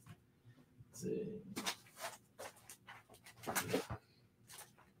 Let's see.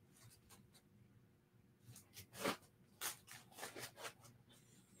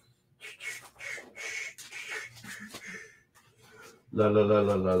 La la la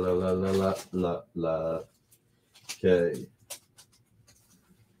la la la la la la la. Okay.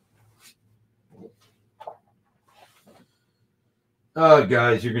 Oh,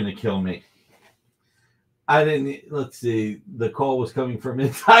 guys, you're gonna kill me. I didn't. Let's see. The call was coming from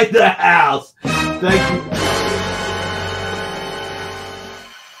inside the house. Thank you.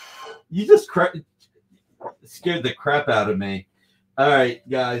 You just scared the crap out of me. All right,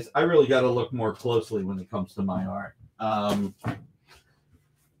 guys, I really got to look more closely when it comes to my art.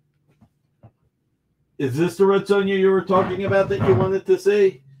 Is this the Red Sonja you were talking about that you wanted to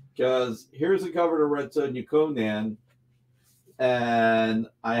see? Because here's a cover to Red Sonja Conan, and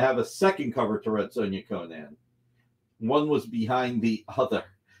I have a second cover to Red Sonja Conan. One was behind the other.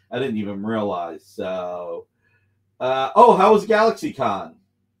 I didn't even realize. So, oh, how was GalaxyCon?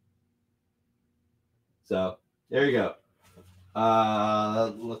 So there you go.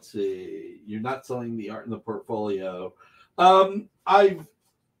 Let's see. You're not selling the art in the portfolio. I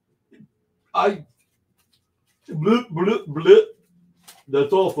bloop, bloop, bloop.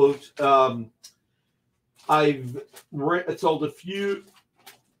 That's all, folks. I've sold a few.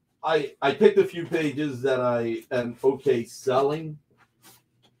 I picked a few pages that I am okay selling.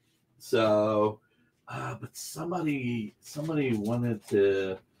 So, but somebody wanted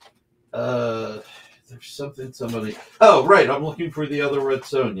to. There's somebody. Oh, right. I'm looking for the other Red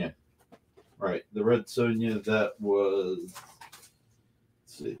Sonja. Right, the Red Sonja that was.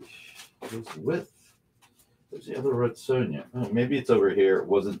 Let's see. It was with. There's the other Red Sonja. Oh, maybe it's over here. It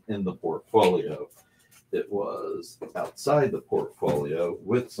wasn't in the portfolio. It was outside the portfolio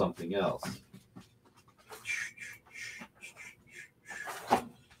with something else.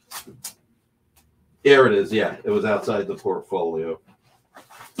 There it is. Yeah, it was outside the portfolio.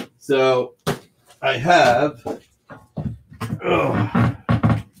 So I have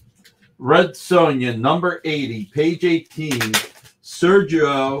Red Sonja, number 80, page 18,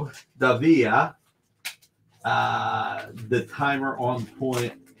 Sergio Davia. The timer on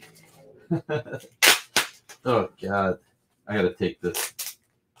point. Oh, God. I got to take this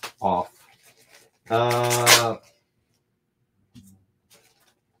off. I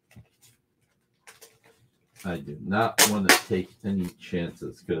do not want to take any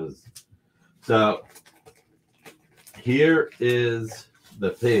chances because. So here is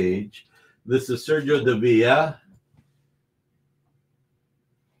the page. This is Sergio Davia.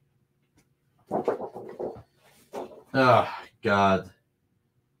 Oh, God.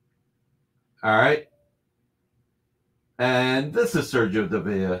 All right. And this is Sergio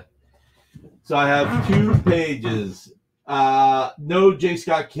Davia. So I have 2 pages. No J.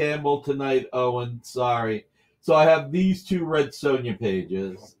 Scott Campbell tonight, Owen. Sorry. So I have these 2 Red Sonja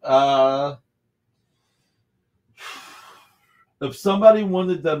pages. If somebody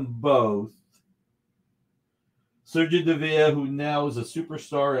wanted them both, Sergio Davia, who now is a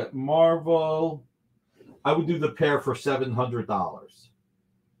superstar at Marvel, I would do the pair for $700.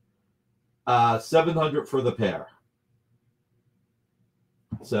 $700 for the pair.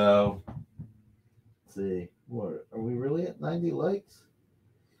 So, let's see. What, are we really at 90 likes?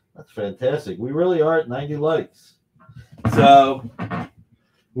 That's fantastic. We really are at 90 likes. So, that's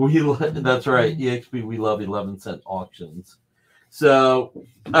right. EXP, we love 11-cent auctions. So,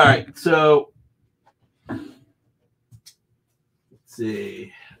 all right. So, let's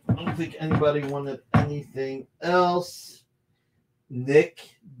see. I don't think anybody wanted anything else.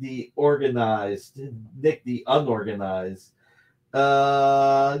 Nick the unorganized.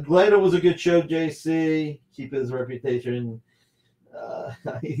 Glad it was a good show, JC. Keep his reputation.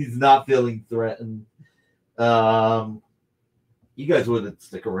 He's not feeling threatened. You guys wouldn't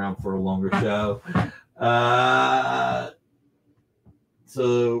stick around for a longer show.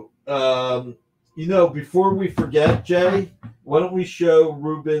 Before we forget, Jay, why don't we show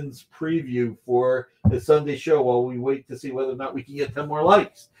Ruben's preview for the Sunday show while we wait to see whether or not we can get 10 more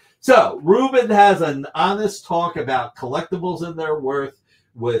likes. So, Ruben has an honest talk about collectibles and their worth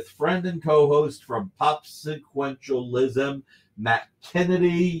with friend and co-host from Pop Sequentialism, Matt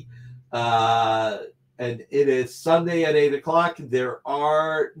Kennedy. And it is Sunday at 8 o'clock. There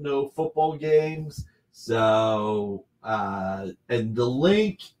are no football games. So, and the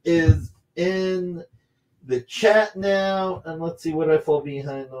link is in the chat now. And let's see what I fall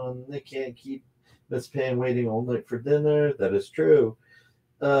behind on. Nick can't keep Miss Pan waiting all night for dinner. That is true.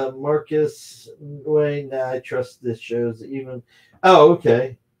 Marcus, wait, I trust this shows even. Oh,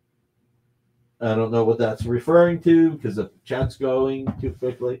 okay. I don't know what that's referring to because the chat's going too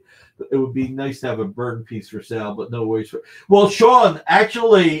quickly. It would be nice to have a burn piece for sale, but no worries. Well, Sean,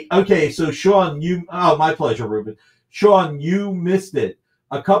 actually, okay, so Sean, my pleasure, Ruben. Sean, you missed it.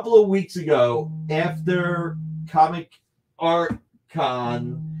 A couple of weeks ago, after Comic Art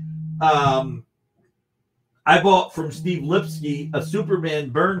Con, I bought from Steve Lipsky a Superman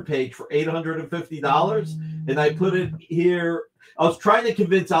burn page for $850, and I put it here. I was trying to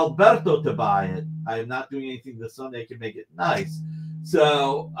convince Alberto to buy it. I am not doing anything this Sunday to make it nice.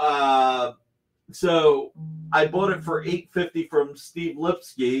 So So I bought it for $8.50 from Steve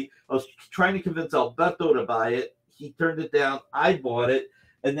Lipsky. I was trying to convince Alberto to buy it. He turned it down. I bought it,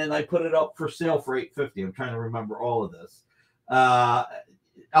 and then I put it up for sale for $8.50. I'm trying to remember all of this.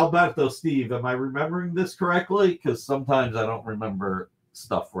 Alberto, Steve, am I remembering this correctly? Because sometimes I don't remember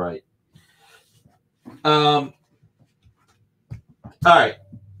stuff right. All right.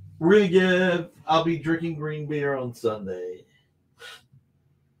 I'll be drinking green beer on Sunday.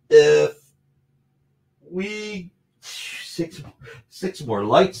 If we six more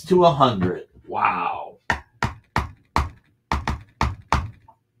likes to 100. Wow.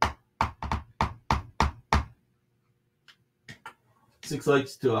 Six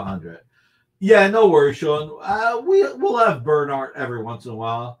likes to 100. Yeah, no worries, Sean. We'll have burn art every once in a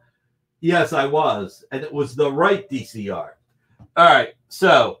while. Yes, I was, and it was the right DCR. All right,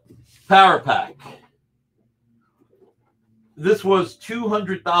 so Power Pack. This was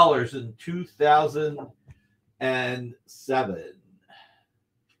 $200 in 2007.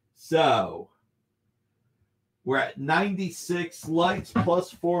 So we're at 96 likes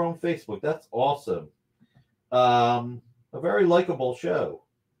plus 4 on Facebook. That's awesome. A very likable show.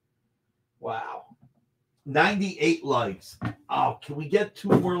 Wow. 98 likes. Oh, can we get 2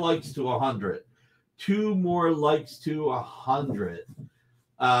 more likes to 100? 2 more likes to 100.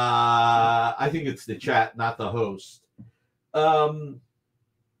 I think it's the chat, not the host. 2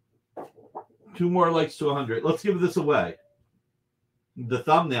 more likes to 100. Let's give this away. The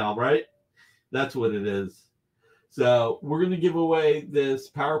thumbnail, right? That's what it is. So we're going to give away this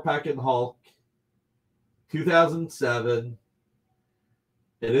Power Pack and Hulk 2007.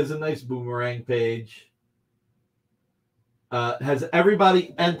 It is a nice boomerang page. Has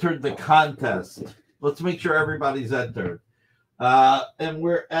everybody entered the contest? Let's make sure everybody's entered. And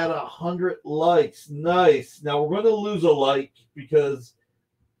we're at 100 likes. Nice. Now we're going to lose a like because,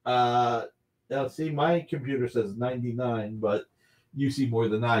 now see, my computer says 99, but you see more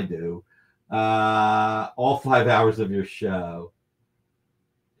than I do. All 5 hours of your show.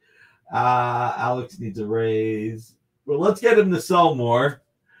 Alex needs a raise. Well, let's get him to sell more,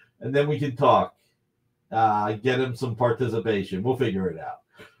 and then we can talk. Get him some participation. We'll figure it out.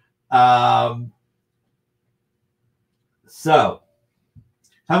 So,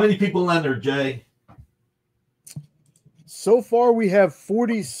 how many people entered, Jay? So far, we have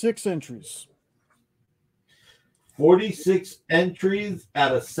 46 entries. 46 entries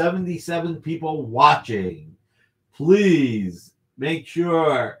out of 77 people watching. Please make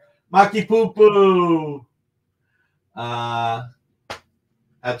sure. Maki Poo Poo.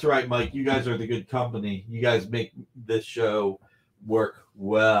 That's right, Mike. You guys are the good company. You guys make this show work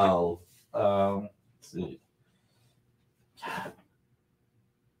well. Let's see.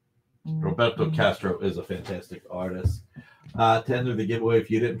 Roberto Castro is a fantastic artist. To enter the giveaway,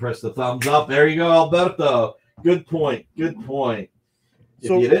 if you didn't press the thumbs up, there you go, Alberto. Good point. Good point. If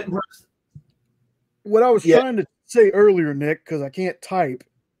So you didn't press, what I was trying to say earlier, Nick, because I can't type,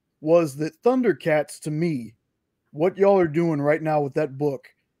 was that Thundercats, to me, what y'all are doing right now with that book,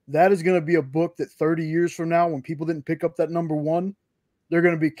 that is going to be a book that 30 years from now, when people didn't pick up that #1, they're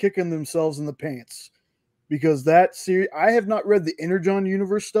going to be kicking themselves in the pants. Because that series, I have not read the Energon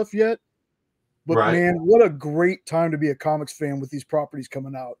Universe stuff yet, but man, what a great time to be a comics fan with these properties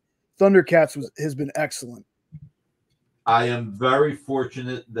coming out. Thundercats has been excellent. I am very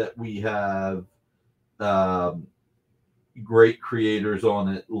fortunate that we have great creators on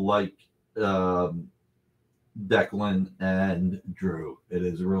it like Declan and Drew. It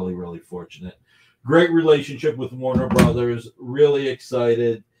is really, really fortunate. Great relationship with Warner Brothers. Really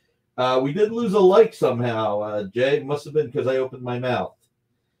excited. We did lose a like somehow, Jay. Must have been because I opened my mouth.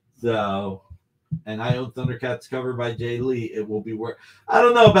 So, and I own Thundercats cover by Jay Lee. It will be worth. I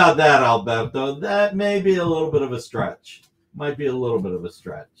don't know about that, Alberto. That may be a little bit of a stretch. Might be a little bit of a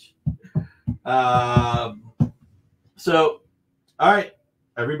stretch. So, all right.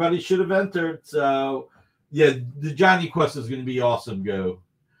 Everybody should have entered. So, yeah, the Johnny Quest is going to be awesome. Go.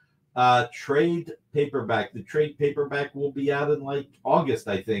 Trade paperback. The trade paperback will be out in like August,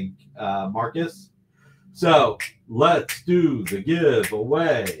 I think, Marcus. So let's do the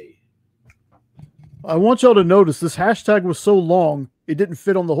giveaway. I want y'all to notice this hashtag was so long, it didn't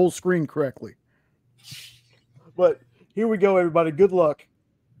fit on the whole screen correctly. But here we go, everybody. Good luck.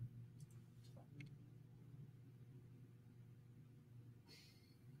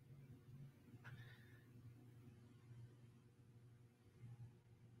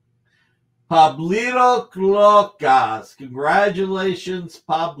 Pablito Clocas. Congratulations,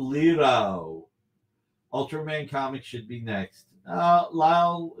 Pablito. Ultraman Comics should be next.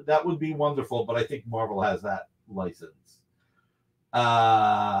 Lyle, that would be wonderful, but I think Marvel has that license.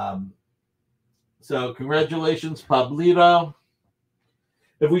 So congratulations, Pablito.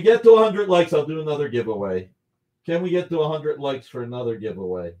 If we get to 100 likes, I'll do another giveaway. Can we get to 100 likes for another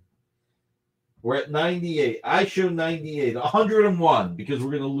giveaway? We're at 98. I show 98. 101 because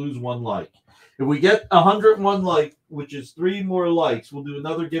we're going to lose 1 like. If we get 101 like, which is 3 more likes, we'll do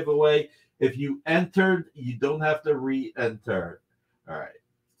another giveaway. If you entered, you don't have to re-enter. All right.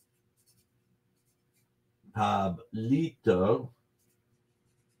 Pablito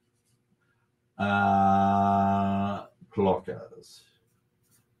Clockers.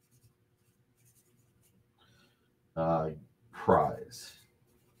 Prize.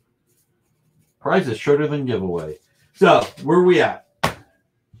 Prize is shorter than giveaway. So, where are we at?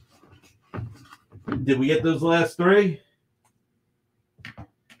 Did we get those last 3?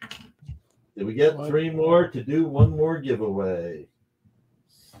 Did we get 3 more to do 1 more giveaway?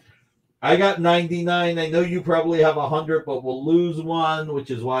 I got 99. I know you probably have 100, but we'll lose 1, which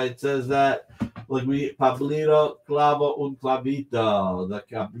is why it says that. Like we Pablito, clavo, un clavito. The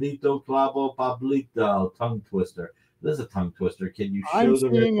Pablito, clavo, Pablito. Tongue twister. This is a tongue twister. Can you show I'm the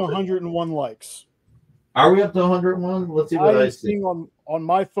seeing 101 likes. Are we up to 101? Let's see what I see. Seeing on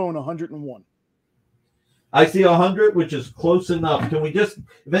my phone 101. I see 100, which is close enough. Can we just,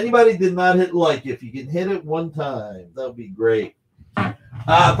 if anybody did not hit like, if you can hit it 1 time, that would be great.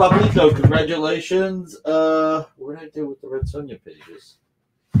 Pablito, congratulations. What did I do with the Red Sonja pages?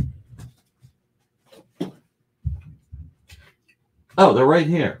 Oh, they're right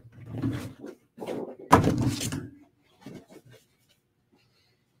here.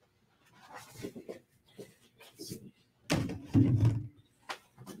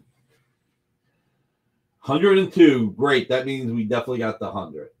 $102. Great. That means we definitely got the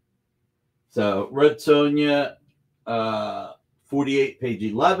 100. So Red Sonja, 48, page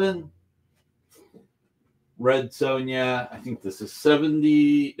 11. Red Sonja, I think this is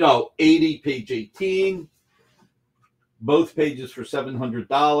 80, page 18. Both pages for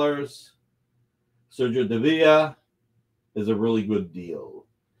 $700. Sergio Davia is a really good deal.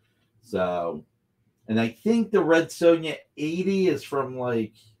 So, and I think the Red Sonja 80 is from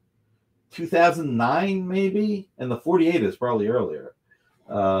like 2009 maybe, and the 48 is probably earlier.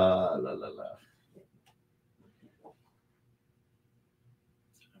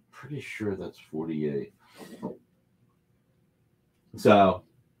 Pretty sure that's 48. So,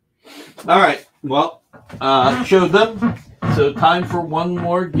 all right. Well, showed them. So time for 1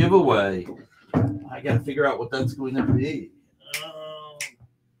 more giveaway. I got to figure out what that's going to be.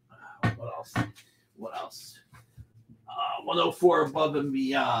 What else? What else? 104 above and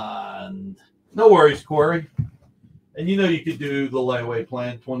beyond. No worries, Corey. And you know you could do the layaway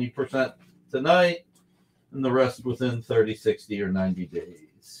plan, 20% tonight, and the rest within 30, 60, or 90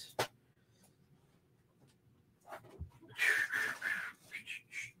 days.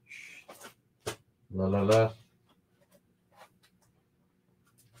 La la la.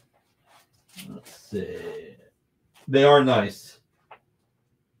 Let's see. They are nice.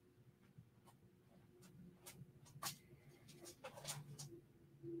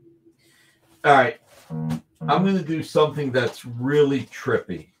 All right. I'm going to do something that's really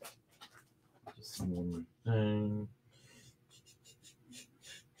trippy. Just one thing.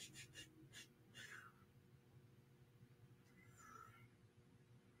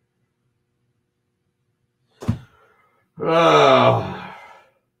 Oh.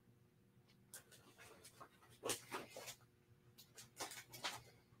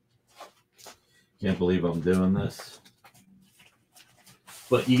 Can't believe I'm doing this.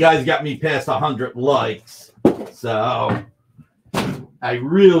 But you guys got me past 100 likes. So I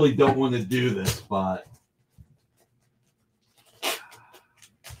really don't want to do this, but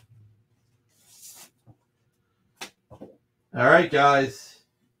all right, guys.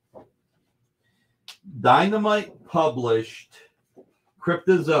 Dynamite published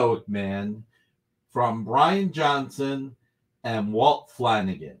Cryptozoic Man from Brian Johnson and Walt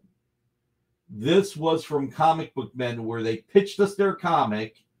Flanagan. This was from Comic Book Men, where they pitched us their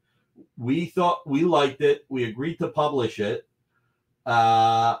comic. We thought we liked it. We agreed to publish it.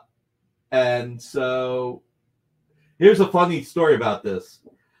 And so here's a funny story about this.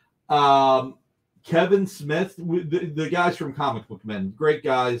 Kevin Smith, the guys from Comic Book Men, great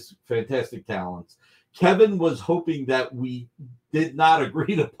guys, fantastic talents. Kevin was hoping that we did not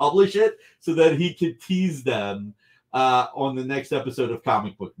agree to publish it so that he could tease them on the next episode of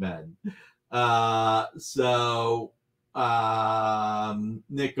Comic Book Men.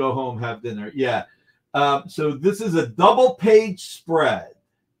 Nick, go home, have dinner. Yeah. So this is a double page spread.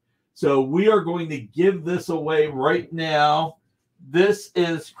 So we are going to give this away right now. This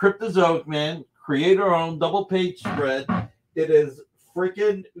is Cryptozoic Man, creator-owned double page spread. It is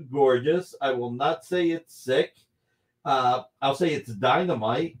freaking gorgeous. I will not say it's sick. I'll say it's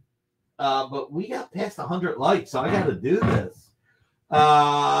dynamite. But we got past 100 likes, so I got to do this.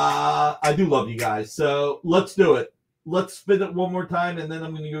 I do love you guys, so let's do it. Let's spin it one more time, and then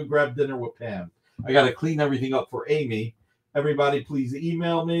I'm going to go grab dinner with Pam. I got to clean everything up for Amy. Everybody, please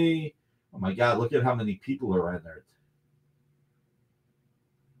email me. Oh, my God, look at how many people are in there.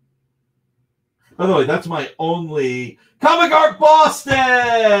 By the way, that's my only Comic Art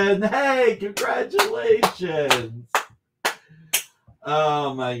Boston. Hey, congratulations.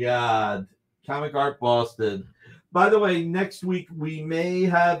 Oh, my God. Comic Art Boston. By the way, next week we may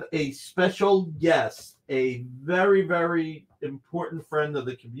have a special guest, a very, very important friend of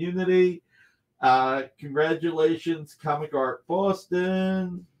the community. Congratulations, Comic Art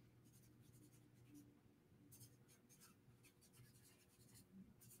Boston.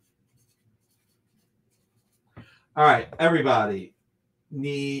 All right, everybody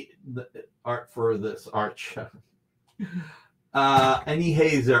need the art for this art show. Any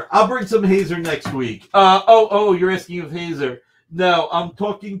Hazer? I'll bring some Hazer next week. You're asking if Hazer. No, I'm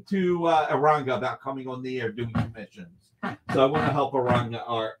talking to Aranga about coming on the air doing commissions. So I want to help Aranga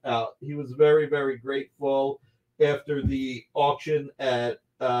out. He was very, very grateful after the auction at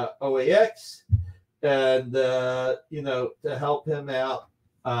OAX, and to help him out.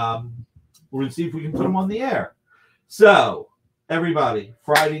 We're gonna see if we can put him on the air. So everybody,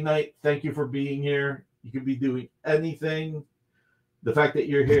 Friday night, thank you for being here. You could be doing anything. The fact that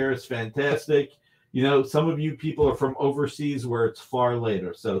you're here is fantastic. You know, some of you people are from overseas where it's far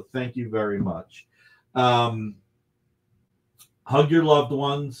later. So thank you very much. Hug your loved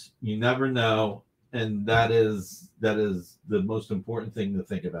ones. You never know. And that is the most important thing to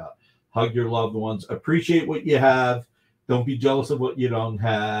think about. Hug your loved ones. Appreciate what you have. Don't be jealous of what you don't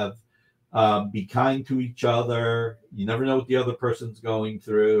have. Be kind to each other. You never know what the other person's going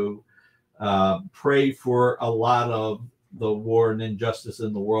through. Pray for a lot of the war and injustice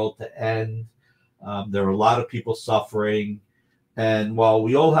in the world to end. There are a lot of people suffering. And while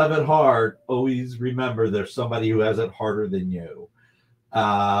we all have it hard, always remember there's somebody who has it harder than you.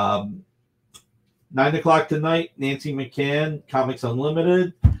 9 o'clock tonight, Nancy McCann, Comics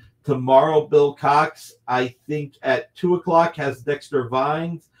Unlimited. Tomorrow, Bill Cox, I think at 2 o'clock has Dexter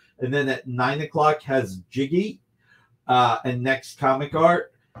Vines. And then at 9 o'clock has Jiggy and Next Comic Art.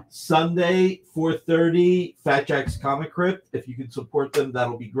 Sunday, 4:30, Fat Jack's Comic Crypt. If you can support them,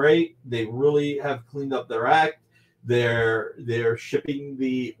 that'll be great. They really have cleaned up their act. They're shipping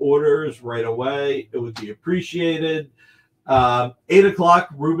the orders right away. It would be appreciated. 8 o'clock,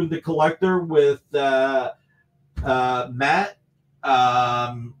 Ruben the Collector with Matt.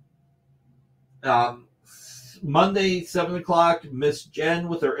 Monday, 7 o'clock, Miss Jen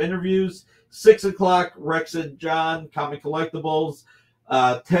with her interviews. 6 o'clock, Rex and John, Comic Collectibles.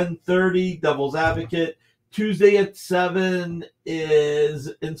 10:30, Devil's Advocate. Tuesday at 7 is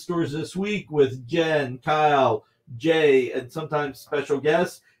In Stores This Week with Jen, Kyle, Jay, and sometimes special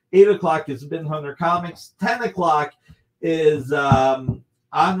guests. 8 o'clock is Bin Hunter Comics. 10 o'clock is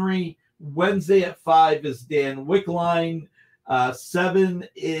Henri. Wednesday at 5 is Dan Wickline. 7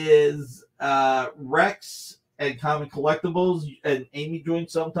 is Rex and Comic Collectibles, and Amy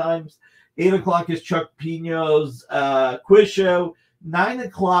joins sometimes. 8 o'clock is Chuck Pino's quiz show. 9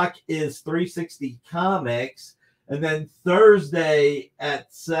 o'clock is 360 Comics. And then Thursday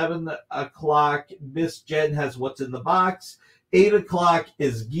at 7 o'clock, Miss Jen has What's in the Box. 8 o'clock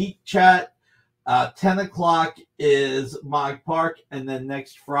is Geek Chat. 10 o'clock is Mog Park. And then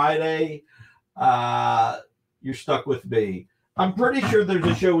next Friday, you're stuck with me. I'm pretty sure there's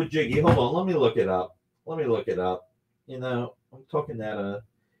a show with Jiggy. Hold on, let me look it up. You know, I'm talking that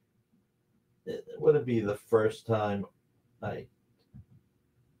it wouldn't be the first time I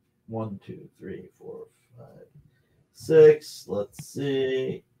 1, 2, 3, 4, 5, 6. Let's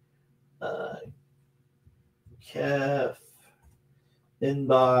see. Calf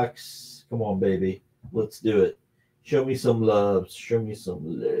inbox. Come on, baby. Let's do it. Show me some love.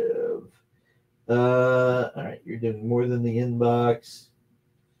 All right, you're doing more than the inbox.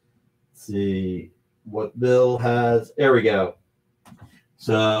 Let's see what Bill has. There we go.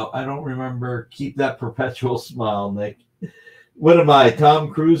 So I don't remember. Keep that perpetual smile, Nick. What am I,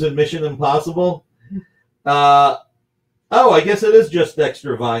 Tom Cruise in Mission Impossible? I guess it is just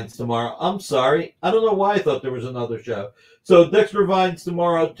Dexter Vines tomorrow. I'm sorry. I don't know why I thought there was another show. So Dexter Vines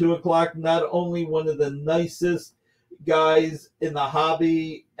tomorrow, 2 o'clock. Not only one of the nicest guys in the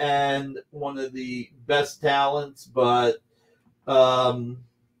hobby and one of the best talents, but both.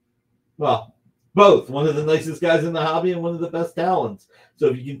 One of the nicest guys in the hobby and one of the best talents. So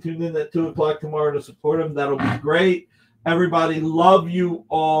if you can tune in at 2 o'clock tomorrow to support him, that'll be great. Everybody, love you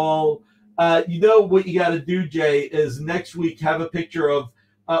all. You know what you got to do, Jay, is next week have a picture of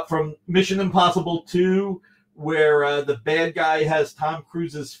from Mission Impossible 2 where the bad guy has Tom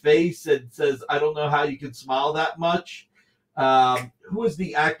Cruise's face and says, I don't know how you can smile that much. Who is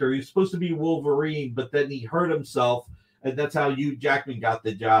the actor? He was supposed to be Wolverine, but then he hurt himself, and that's how Hugh Jackman got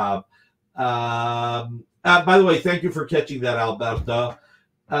the job. By the way, thank you for catching that, Alberto.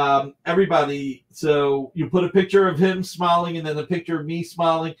 Everybody, so you put a picture of him smiling and then a picture of me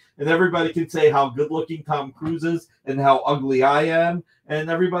smiling, and everybody can say how good looking Tom Cruise is and how ugly I am, and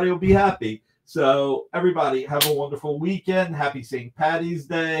everybody will be happy. So everybody have a wonderful weekend. Happy St. Paddy's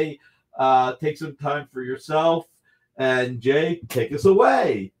Day. Take some time for yourself. And Jay, take us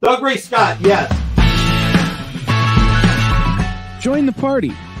away. Doug Ray Scott, yes. Join the party.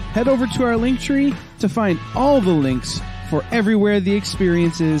 Head over to our link tree to find all the links for everywhere the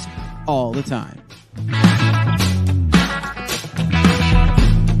experience is all the time.